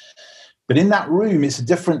 But in that room, it's a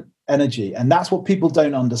different energy, and that's what people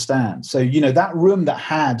don't understand. So, that room that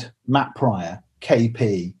had Matt Pryor,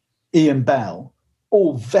 KP, Ian Bell,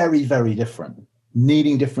 all very, very different,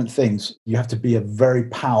 needing different things. You have to be a very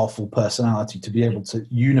powerful personality to be able to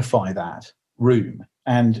unify that room.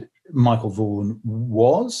 And Michael Vaughan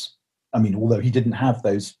was. Although he didn't have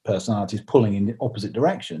those personalities pulling in opposite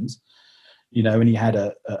directions, and he had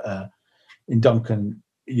in Duncan,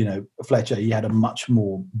 Fletcher, he had a much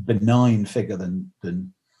more benign figure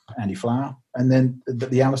than Andy Flower. And then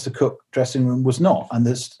the Alistair Cook dressing room was not, and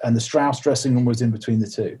the Strauss dressing room was in between the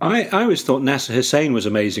two. I always thought Nasser Hussain was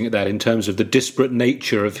amazing at that in terms of the disparate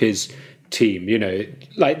nature of his team,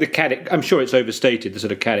 like the Caddick. I'm sure it's overstated, the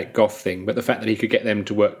sort of Caddick Goff thing, but the fact that he could get them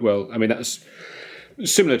to work well, that's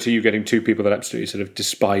similar to you getting 2 people that absolutely sort of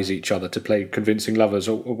despise each other to play convincing lovers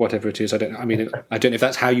or whatever it is. I don't know if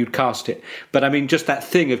that's how you'd cast it, but just that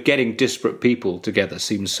thing of getting disparate people together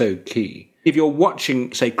seems so key. If you're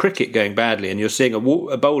watching, say, cricket going badly and you're seeing a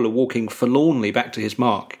bowler walking forlornly back to his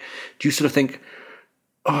mark, do you sort of think,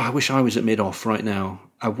 oh, I wish I was at mid-off right now.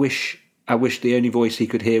 I wish the only voice he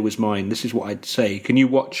could hear was mine. This is what I'd say. Can you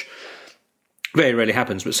watch... Very rarely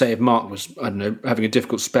happens, but say if Mark was, I don't know, having a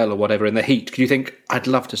difficult spell or whatever in the heat, could you think, I'd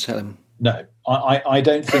love to sell him? No, I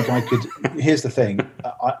don't think I could. Here's the thing.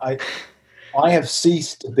 I have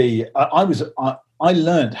ceased to be... I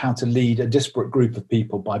learned how to lead a disparate group of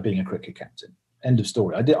people by being a cricket captain. End of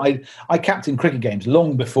story. I captained cricket games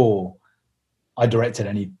long before I directed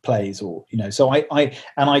any plays or, so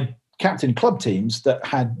I captained club teams that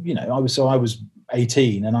had, I was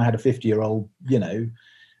 18 and I had a 50-year-old,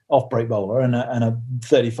 off-break bowler and a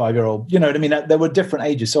 35-year-old, there were different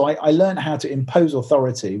ages. So I learned how to impose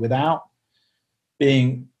authority without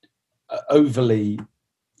being overly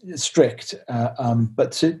strict,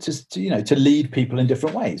 but to lead people in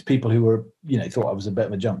different ways. People who were, thought I was a bit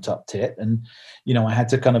of a jumped up tit, and, I had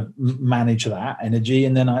to kind of manage that energy.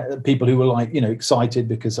 And then people who were excited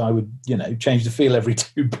because I would, change the feel every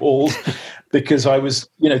 2 balls because I was,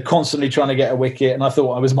 constantly trying to get a wicket and I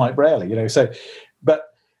thought I was Mike Brayley,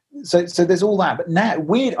 So there's all that, but now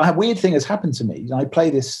a weird thing has happened to me. I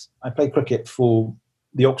play cricket for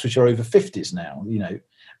the Oxfordshire over 50s now,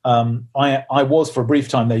 I was for a brief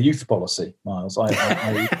time their youth policy, Miles.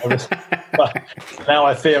 I was, but now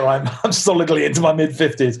I fear I'm solidly into my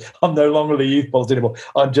mid-50s. I'm no longer the youth policy anymore.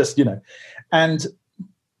 I'm just, and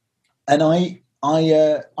I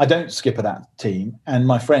don't skip at that team. And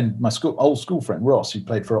my friend, old school friend Ross, who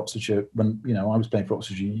played for Oxfordshire when I was playing for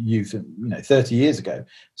Oxfordshire Youth, 30 years ago,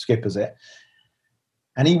 skippers it.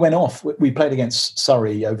 And he went off. We played against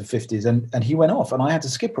Surrey over 50s, and he went off, and I had to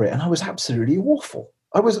skipper it, and I was absolutely awful.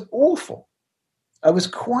 I was awful. I was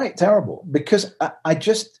quite terrible because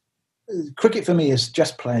cricket for me is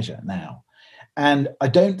just pleasure now. And I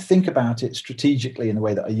don't think about it strategically in the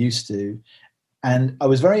way that I used to. And I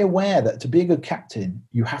was very aware that to be a good captain,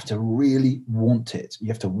 you have to really want it. You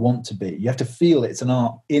have to want to be. You have to feel it's an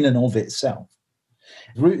art in and of itself.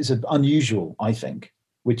 It's unusual, I think,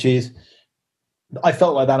 which is, I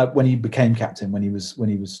felt like that when he became captain, when he was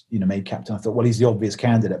made captain. I thought, well, he's the obvious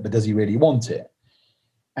candidate, but does he really want it?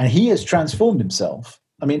 And he has transformed himself.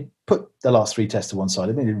 I mean, put the last 3 tests to one side.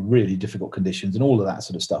 I mean, in really difficult conditions and all of that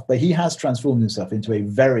sort of stuff. But he has transformed himself into a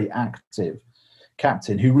very active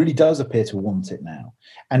captain who really does appear to want it now,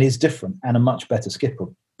 and is different and a much better skipper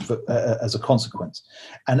as a consequence.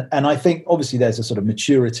 And I think obviously there's a sort of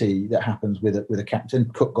maturity that happens with a captain.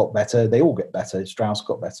 Cook got better. They all get better. Strauss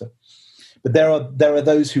got better. But there are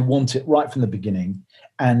those who want it right from the beginning,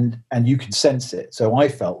 and you can sense it. So I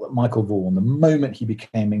felt that Michael Vaughan, the moment he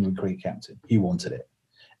became England cricket captain, he wanted it,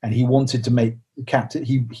 and he wanted to make the captain.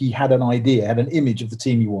 He had an idea, had an image of the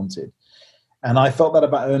team he wanted, and I felt that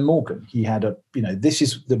about Eoin Morgan. He had this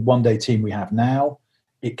is the one-day team we have now.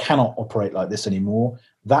 It cannot operate like this anymore.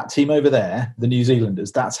 That team over there, the New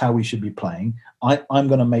Zealanders, that's how we should be playing. I'm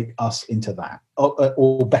going to make us into that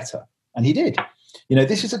or better, and he did.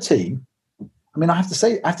 This is a team. I mean, I have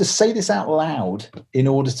to say this out loud in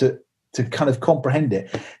order to kind of comprehend it.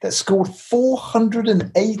 That scored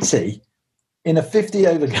 480 in a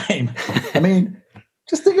 50-over game. I mean,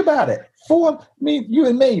 just think about it. You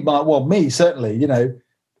and me, me certainly.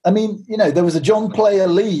 There was a John Player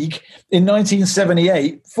League in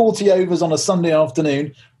 1978, 40 overs on a Sunday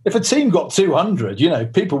afternoon. If a team got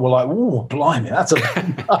 200, people were like, "Oh, blimey, that's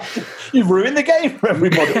you've ruined the game for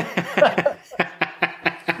everybody."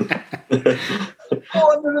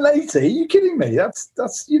 480? Are you kidding me? That's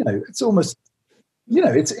it's almost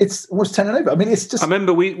it's almost 10 and over. I mean, it's just. I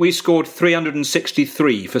remember we scored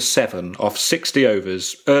 363 for 7 off 60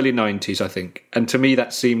 overs, early 90s, I think, and to me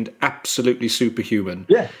that seemed absolutely superhuman.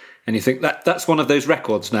 Yeah. And you think that's one of those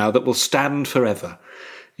records now that will stand forever.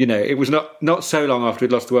 It was not so long after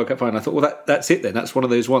we'd lost the World Cup final. I thought, well, that's it then. That's one of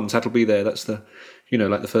those ones. That'll be there. That's the,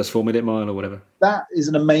 like the first 4-minute mile or whatever. That is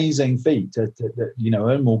an amazing feat.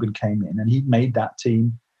 Eoin Morgan came in and he made that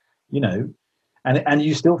team, and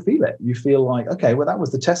you still feel it. You feel like, okay, well, that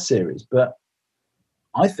was the Test series, but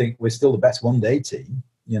I think we're still the best one-day team,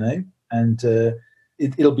 and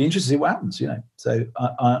it'll be interesting to see what happens, So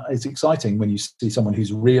it's exciting when you see someone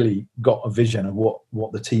who's really got a vision of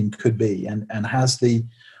what the team could be and has the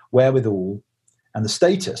wherewithal and the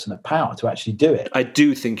status and the power to actually do it. I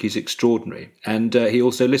do think he's extraordinary, and he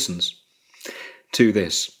also listens to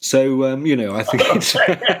this. So, I think it's...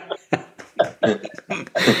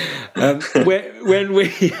 when we...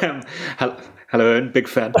 Hello, Owen, big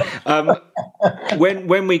fan.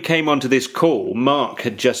 When we came onto this call, Mark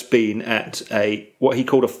had just been at what he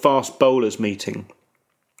called a fast bowlers meeting,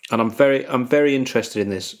 and I'm very interested in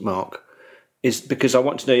this, Mark, is because I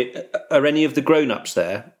want to know: are any of the grown-ups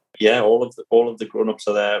there? Yeah, all of the grown-ups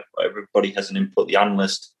are there. Everybody has an input. The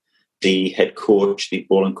analyst, the head coach, the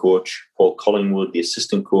bowling coach, Paul Collingwood, the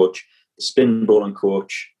assistant coach, the spin bowling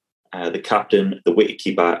coach, the captain, the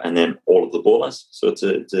wicketkeeper, and then all of the bowlers. So it's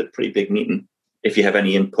a pretty big meeting. If you have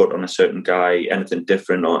any input on a certain guy, anything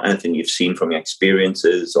different or anything you've seen from your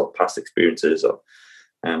experiences or past experiences, or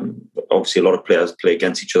obviously a lot of players play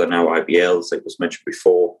against each other now, IBLs, like was mentioned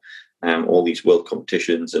before, all these world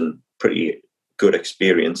competitions and pretty good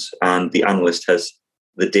experience. And the analyst has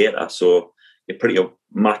the data. So you're pretty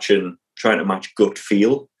trying to match gut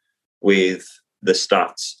feel with the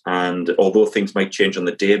stats. And although things might change on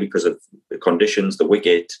the day because of the conditions, the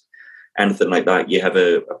wicket, anything like that, you have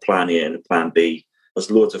a plan A and a plan B. There's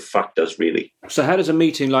loads of factors, really. So how does a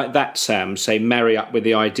meeting like that, Sam, say marry up with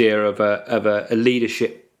the idea of a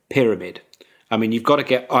leadership pyramid? I mean, you've got to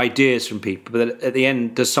get ideas from people, but at the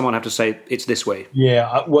end, does someone have to say it's this way?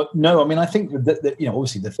 Yeah, no. I mean, I think that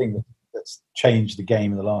obviously the thing that's changed the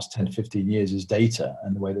game in the last 10 to 15 years is data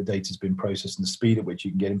and the way the data has been processed and the speed at which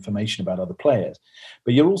you can get information about other players.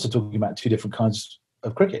 But you're also talking about two different kinds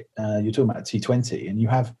of cricket. You're talking about a T20, and you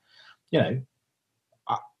have,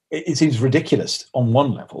 it seems ridiculous on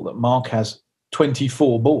one level that Mark has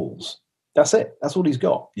 24 balls. That's it. That's all he's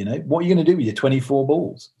got. You know, what are you going to do with your 24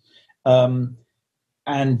 balls? And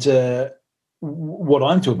what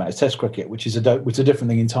I'm talking about is Test cricket, which is a different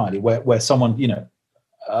thing entirely, where someone, you know,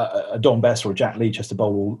 a Don Best or a Jack Leach has to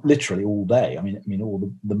bowl literally all day. I mean, all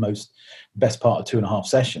the best part of 2.5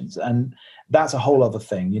 sessions, and that's a whole other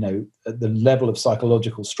thing. You know, the level of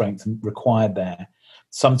psychological strength required there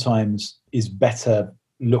sometimes is better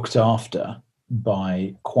looked after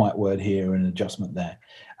by quiet word here and adjustment there.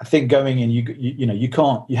 I think going in,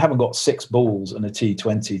 you haven't got 6 balls and a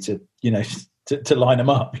T20 to, you know, to line them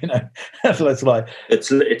up, you know. So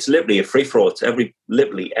it's literally a free for all. It's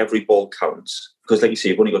literally every ball counts, because like you say,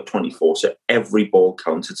 you've only got 24, so every ball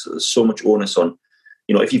counts. There's so much onus on,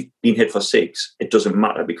 you know, if you've been hit for 6, it doesn't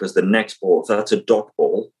matter, because the next ball, if that's a dot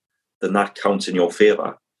ball, then that counts in your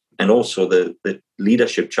favour. And also the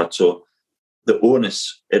leadership chat. So the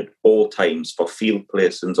onus at all times for field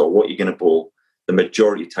placements or what you're going to bowl, the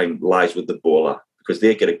majority of time lies with the bowler, because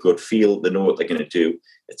they get a good feel, they know what they're going to do.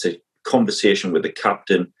 It's a conversation with the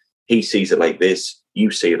captain. He sees it like this,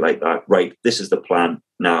 you see it like that. Right, this is the plan.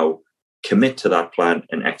 Now commit to that plan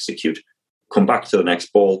and execute. Come back to the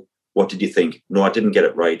next ball. What did you think? No, I didn't get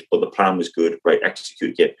it right, but the plan was good. Right,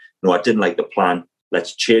 execute it. No, I didn't like the plan.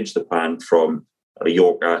 Let's change the plan from a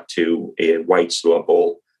Yorker to a wide slower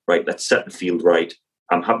ball. Right, let's set the field right.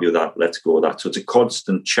 I'm happy with that. Let's go with that. So it's a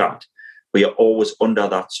constant chat, but you're always under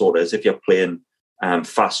that sort of, as if you're playing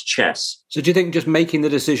fast chess. So do you think just making the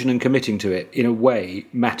decision and committing to it in a way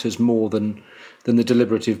matters more than the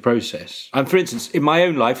deliberative process? And for instance, in my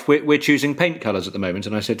own life, we're choosing paint colours at the moment,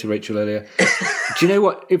 and I said to Rachel earlier, do you know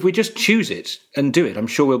what? If we just choose it and do it, I'm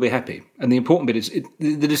sure we'll be happy. And the important bit is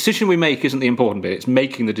the decision we make isn't the important bit; it's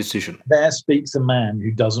making the decision. There speaks a man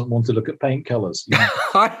who doesn't want to look at paint colours. You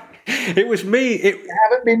know? It was me. You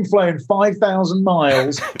haven't been flown 5,000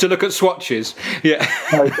 miles to look at swatches. Yeah,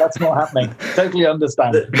 no, that's not happening. Totally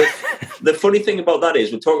understand. The funny thing about that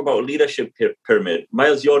is, we talk about a leadership pyramid.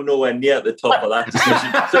 Miles, you're nowhere near the top of that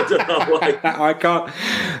decision. I don't know why. I can't.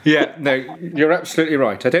 Yeah, no, you're absolutely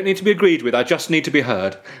right. I don't need to be agreed with. I just need to be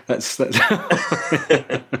heard. That's. But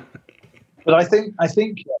I think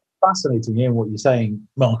fascinating hearing what you're saying,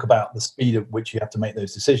 Mark, about the speed at which you have to make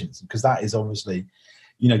those decisions, because that is obviously,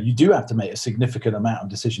 you know, you do have to make a significant amount of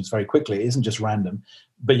decisions very quickly. It isn't just random,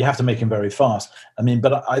 but you have to make them very fast. I mean,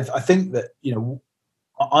 but I think that, you know,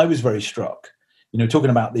 I was very struck, you know,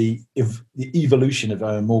 talking about the evolution of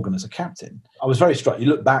Owen Morgan as a captain. I was very struck. You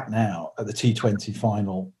look back now at the T20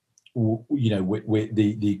 final, you know, with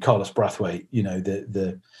the Carlos Brathwaite, you know,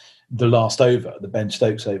 the last over, the Ben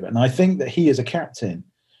Stokes over. And I think that he as a captain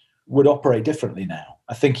would operate differently now.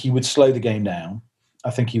 I think he would slow the game down.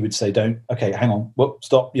 I think he would say, hang on, whoop,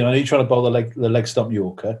 stop. You know, you're trying to bowl the leg stump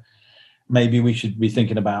Yorker. Maybe we should be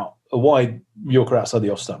thinking about a wide Yorker outside the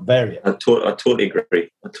off stump. Vary it. I totally agree.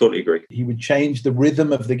 He would change the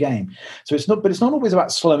rhythm of the game. So it's not always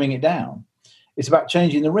about slowing it down. It's about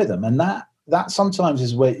changing the rhythm. And that sometimes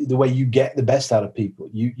is the way you get the best out of people.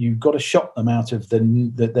 You've got to shock them out of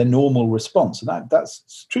their normal response. And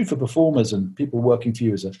that's true for performers and people working for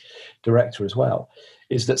you as a director as well,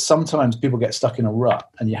 is that sometimes people get stuck in a rut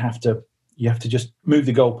and you have to just move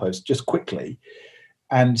the goalpost just quickly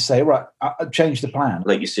and say, right, change the plan.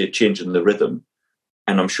 Like you say, changing the rhythm.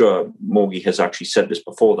 And I'm sure Morgie has actually said this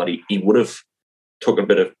before, that he would have took a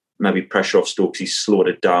bit of maybe pressure off Stokes. He's slowed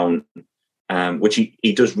it down, which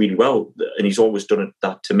he does really well. And he's always done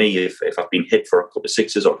that to me. If I've been hit for a couple of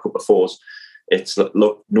sixes or a couple of fours, it's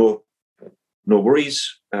look, no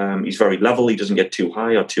worries. He's very level. He doesn't get too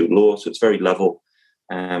high or too low. So it's very level.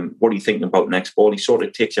 What are you thinking about next ball? He sort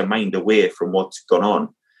of takes your mind away from what's gone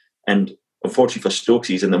on. And unfortunately for Stokes,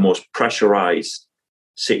 he's in the most pressurised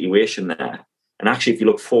situation there. And actually, if you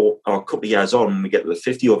look for a couple of years on, when we get to the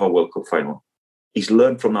 50 over World Cup final, he's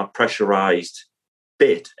learned from that pressurised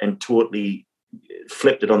bit and totally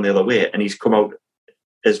flipped it on the other way. And he's come out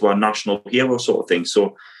as one national hero sort of thing.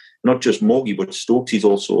 So not just Morgie, but Stokes, he's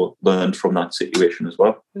also learned from that situation as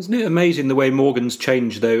well. Isn't it amazing the way Morgan's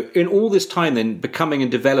changed, though, in all this time then, becoming and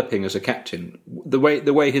developing as a captain, the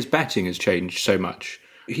way his batting has changed so much.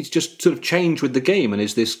 He's just sort of changed with the game and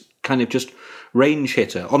is this kind of just range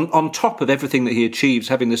hitter. On top of everything that he achieves,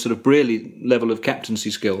 having this sort of brilliant level of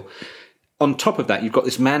captaincy skill, on top of that, you've got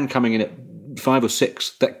this man coming in at 5 or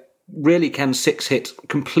 6 that really can 6 hit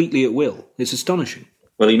completely at will. It's astonishing.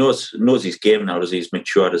 Well, he knows his game now as he's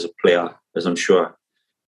matured as a player, as I'm sure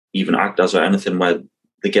even actors or anything, where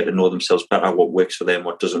they get to know themselves better, what works for them,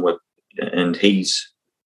 what doesn't work. And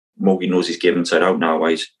Morgie knows his game inside out now.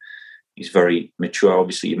 He's very mature.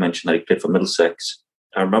 Obviously, you mentioned that he played for Middlesex.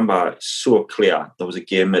 I remember so clear, there was a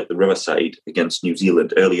game at the Riverside against New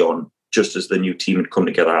Zealand early on, just as the new team had come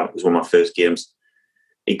together. It was one of my first games.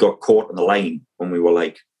 He got caught on the line when we were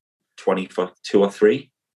like 20 for 2 or 3.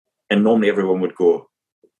 And normally everyone would go,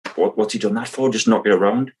 what's he done that for? Just knock it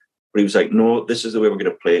around. But he was like, no, this is the way we're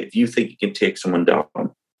going to play. If you think you can take someone down,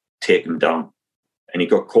 take him down. And he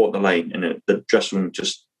got caught on the line, and the dressing room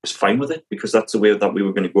just was fine with it, because that's the way that we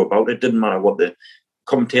were going to go about it. It didn't matter what the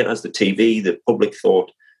commentators, the TV, the public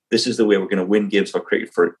thought. This is the way we're going to win games for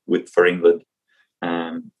cricket for England.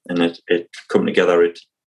 And it come together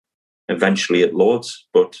eventually at Lords.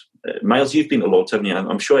 But Miles, you've been to Lords, haven't you?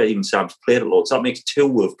 I'm sure even Sam's played at Lords. That makes 2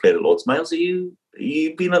 who have played at Lords. Miles, are you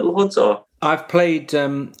been at Lords, or? I have played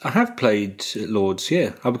at Lords,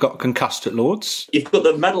 yeah. I've got concussed at Lords. You've got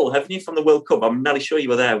the medal, haven't you, from the World Cup? I'm nearly sure you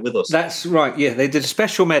were there with us. That's right, yeah. They did a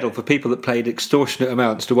special medal for people that paid extortionate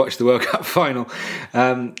amounts to watch the World Cup final.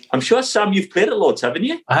 I'm sure, Sam, you've played at Lords, haven't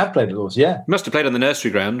you? I have played at Lords, yeah. You must have played on the nursery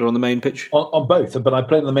ground or on the main pitch. On both, but I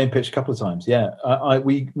played on the main pitch a couple of times, yeah.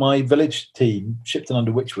 My village team, Shipton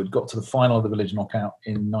under Wychwood, got to the final of the village knockout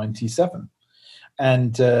in 97.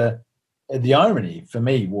 And the irony for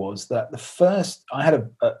me was that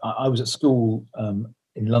I was at school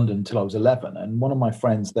in London until I was 11, and one of my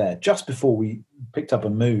friends there, just before we picked up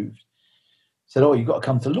and moved, said, "Oh, you've got to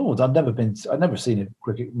come to Lords." I'd never seen a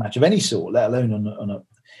cricket match of any sort, let alone on a.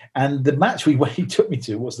 And the match he took me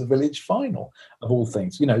to was the village final, of all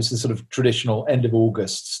things. You know, it's the sort of traditional end of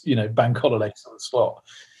August, bank holiday sort of slot,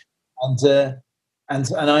 and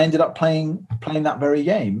I ended up playing that very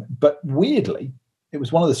game. But weirdly, it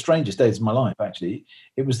was one of the strangest days of my life, actually.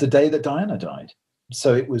 It was the day that Diana died.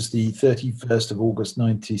 So it was the 31st of August,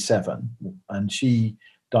 97, and she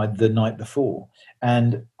died the night before.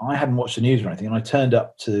 And I hadn't watched the news or anything, and I turned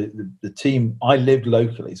up to the team. I lived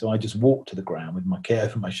locally, so I just walked to the ground with my kit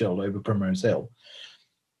over my shoulder over Primrose Hill.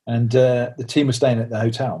 And the team was staying at the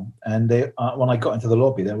hotel. And when I got into the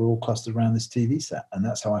lobby, they were all clustered around this TV set, and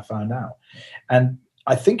that's how I found out. And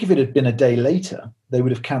I think if it had been a day later, they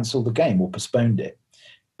would have cancelled the game or postponed it.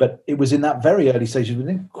 But it was in that very early stage, we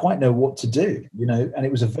didn't quite know what to do, and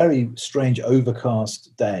it was a very strange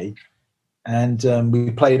overcast day. And we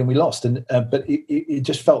played and we lost. But it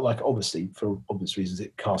just felt like, obviously, for obvious reasons,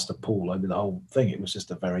 it cast a pall over the whole thing. It was just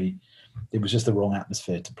the wrong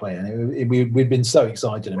atmosphere to play. And we'd been so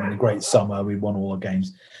excited. I mean, a great summer. We won all our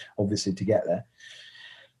games, obviously, to get there.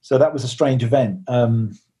 So that was a strange event.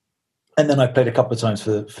 And then I played a couple of times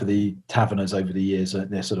for the Taverners over the years.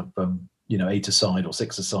 They're sort of 8-a-side or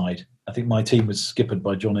 6-a-side. I think my team was skippered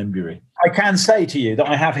by John Embury. I can say to you that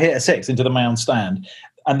I have hit a 6 into the mound stand,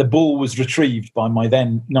 and the ball was retrieved by my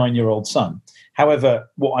then 9-year-old son. However,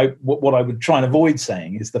 what I would try and avoid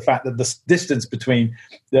saying is the fact that the distance between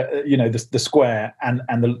the square and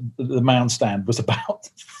the mound stand was about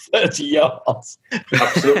 30 yards.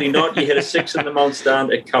 Absolutely not. You hit a 6 in the mound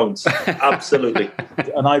stand, it counts. Absolutely.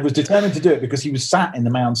 And I was determined to do it because he was sat in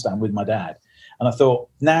the mound stand with my dad. And I thought,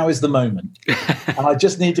 now is the moment. And I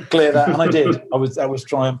just need to clear that. And I did. I was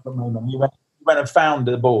triumphant moment. He went and found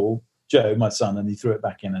the ball, Joe, my son, and he threw it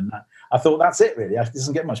back in. And I thought, that's it, really. It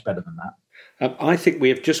doesn't get much better than that. I think we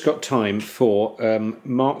have just got time for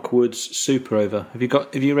Mark Wood's Super Over.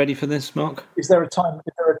 Have you ready for this, Mark? Is there a time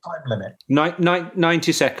limit?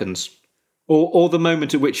 90 seconds. Or the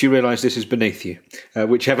moment at which you realise this is beneath you.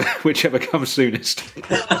 Whichever comes soonest.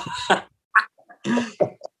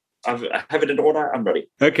 I have it in order. I'm ready.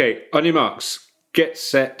 Okay, on your marks, get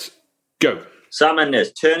set, go. Sam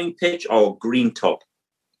Mendes, turning pitch or green top?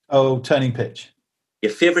 Oh, turning pitch.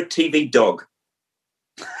 Your favourite TV dog?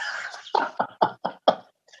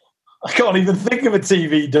 I can't even think of a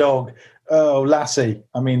TV dog. Oh, Lassie.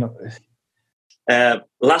 I mean...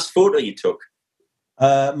 last photo you took?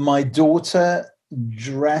 My daughter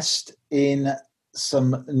dressed in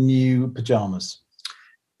some new pyjamas.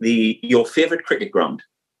 Your favourite cricket ground?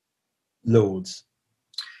 Lords.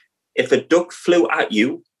 If a duck flew at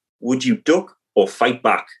you, would you duck or fight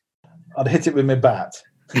back? I'd hit it with my bat.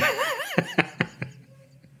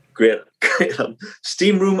 Great.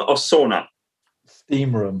 Steam room or sauna?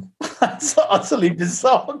 Steam room. That's an utterly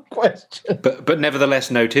bizarre question. But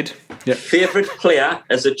nevertheless noted. Yep. Favourite player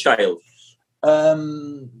as a child?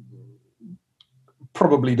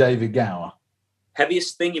 Probably David Gower.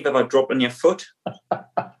 Heaviest thing you've ever dropped on your foot?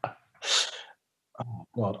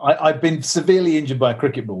 God, I've been severely injured by a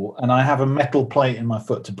cricket ball, and I have a metal plate in my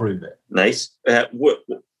foot to prove it. Nice.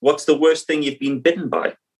 What's the worst thing you've been bitten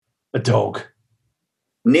by? A dog.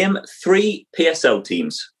 Name 3 PSL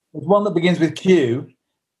teams. There's one that begins with Q.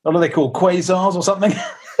 What are they called? Quasars or something?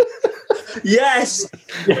 Yes.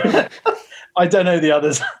 Yeah. I don't know the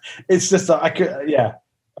others. It's just that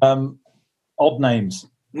Odd names.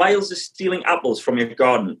 Miles is stealing apples from your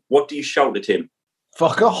garden. What do you shout at him?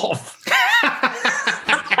 Fuck off.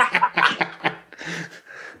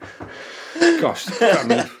 Gosh, I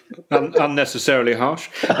mean, unnecessarily harsh.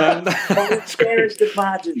 Fairest of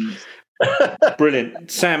margins.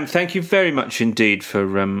 Brilliant. Sam, thank you very much indeed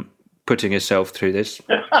for putting yourself through this.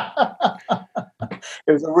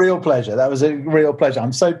 It was a real pleasure. That was a real pleasure.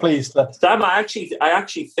 I'm so pleased. Sam, I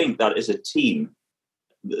actually think that as a team,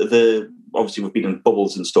 obviously we've been in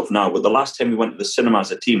bubbles and stuff now, but the last time we went to the cinema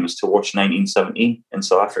as a team was to watch 1917 in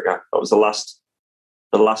South Africa. That was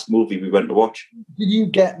the last movie we went to watch. Did you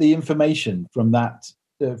get the information from that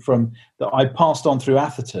that I passed on through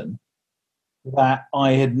Atherton that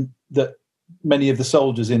many of the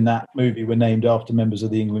soldiers in that movie were named after members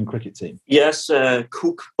of the England cricket team? Yes,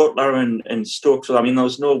 Cook, Butler, and Stokes. I mean, there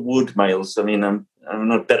was no Wood, Miles. I mean, I'm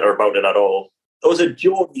not bitter about it at all. There was a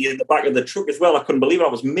Geordie in the back of the truck as well. I couldn't believe I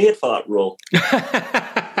was made for that role.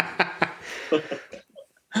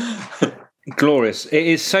 Glorious. It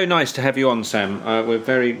is so nice to have you on, Sam. We're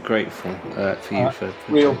very grateful for you. For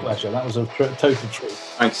real pleasure. That was a total treat.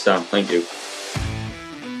 Thanks, Sam. Thank you.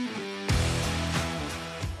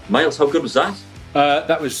 Miles, how good was that?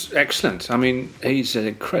 That was excellent. I mean, he's an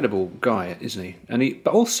incredible guy, isn't he?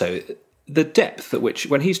 But also the depth at which,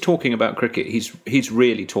 when he's talking about cricket, he's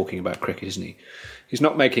really talking about cricket, isn't he? He's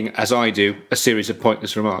not making, as I do, a series of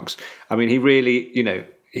pointless remarks. I mean, he really,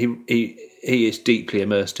 he is deeply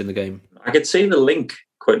immersed in the game. I could see the link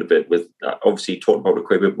quite a bit with, obviously, talking about it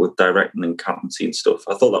quite a bit with directing and captaincy and stuff.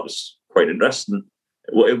 I thought that was quite interesting.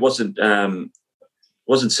 It wasn't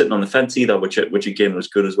sitting on the fence either, which again was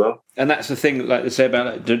good as well. And that's the thing, like they say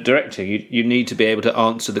about directing, you need to be able to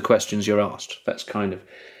answer the questions you're asked. That's kind of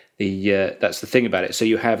that's the thing about it. So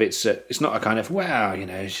you have it's not a kind of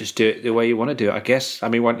it's just do it the way you want to do it. I guess. I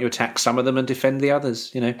mean, why don't you attack some of them and defend the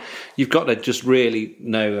others? You've got to just really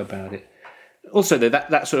know about it. Also,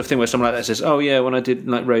 that sort of thing where someone like that says, "Oh yeah, when I did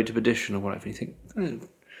like Road to Perdition or whatever," you think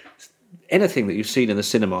anything that you've seen in the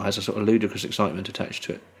cinema has a sort of ludicrous excitement attached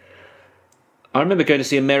to it. I remember going to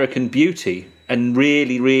see American Beauty and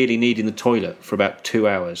really, really needing the toilet for about 2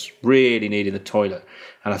 hours. Really needing the toilet.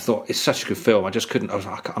 And I thought, it's such a good film. I just couldn't. I was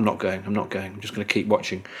like, I'm not going. I'm just going to keep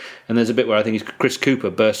watching. And there's a bit where I think Chris Cooper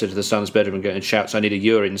bursts into the son's bedroom and shouts, "I need a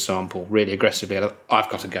urine sample," really aggressively. I've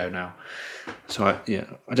got to go now. So, I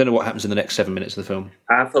don't know what happens in the next 7 minutes of the film.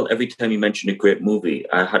 I felt every time you mentioned a great movie,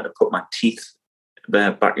 I had to put my teeth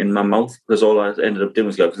back in my mouth because all I ended up doing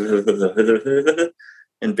was go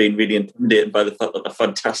and being really intimidated by the fact that they're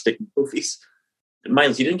fantastic movies.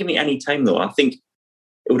 Miles, you didn't give me any time, though. I think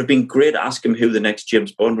it would have been great to ask him who the next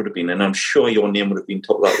James Bond would have been, and I'm sure your name would have been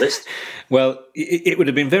top of that list. Well, it would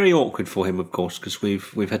have been very awkward for him, of course, because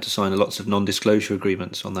we've had to sign lots of non-disclosure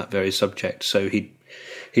agreements on that very subject. So he'd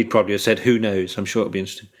probably have said, "Who knows?" I'm sure it would be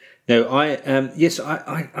interesting. No,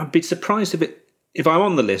 I'd be surprised if I'm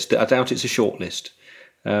on the list. I doubt it's a short list.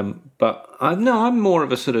 But I'm more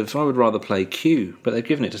of a sort of, I would rather play Q, but they've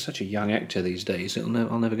given it to such a young actor these days. I'll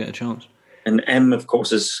never get a chance. And M, of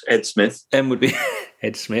course, is Ed Smith. M would be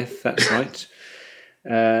Ed Smith. That's right.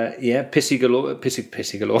 Pissy galore.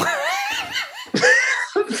 Pissy galore.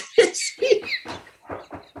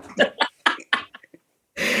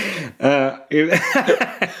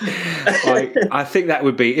 I think that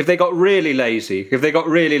would be if they got really lazy.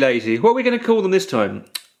 What are we going to call them this time?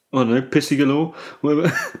 I don't know, Pissy galore.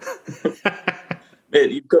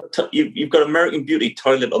 You've got American Beauty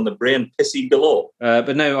toilet on the brain, Pissy galore.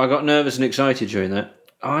 But no, I got nervous and excited during that.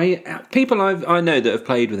 People I know that have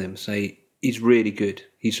played with him say he's really good.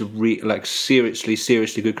 He's a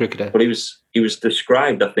seriously good cricketer. But he was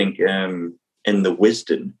described, I think, in the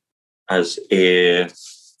Wisden as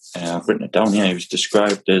I've written it down here. He was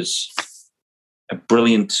described as a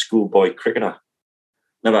brilliant schoolboy cricketer.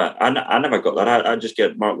 I never got that. I just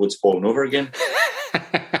get Mark Woods falling over again.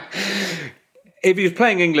 If he was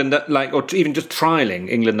playing England, or even just trialling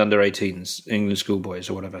England under-18s, England schoolboys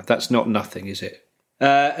or whatever, that's not nothing, is it?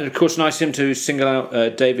 And of course, nice of him to single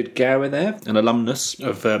out David Gower there, an alumnus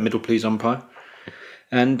of Middle Pleas umpire.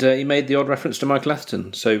 And he made the odd reference to Michael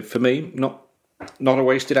Atherton. So for me, not a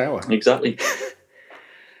wasted hour. Exactly.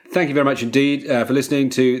 Thank you very much indeed for listening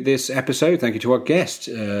to this episode. Thank you to our guest,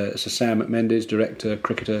 Sir Sam Mendes, director,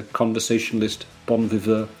 cricketer, conversationalist, bon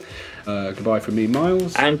viveur. Goodbye from me,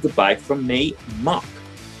 Miles. And goodbye from me, Mark.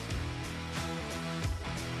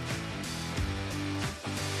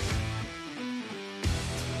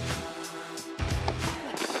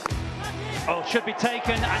 Oh, should be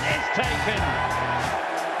taken and is taken.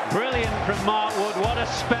 Brilliant from Mark Wood. What a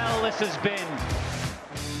spell this has been.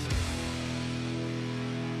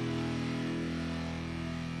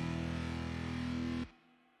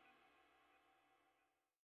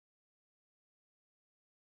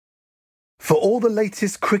 For all the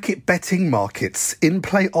latest cricket betting markets,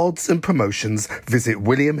 in-play odds and promotions, visit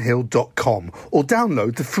williamhill.com or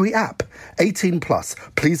download the free app. 18 plus,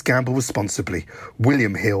 please gamble responsibly.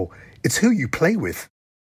 William Hill, it's who you play with.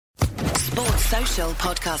 Sports Social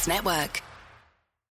Podcast Network.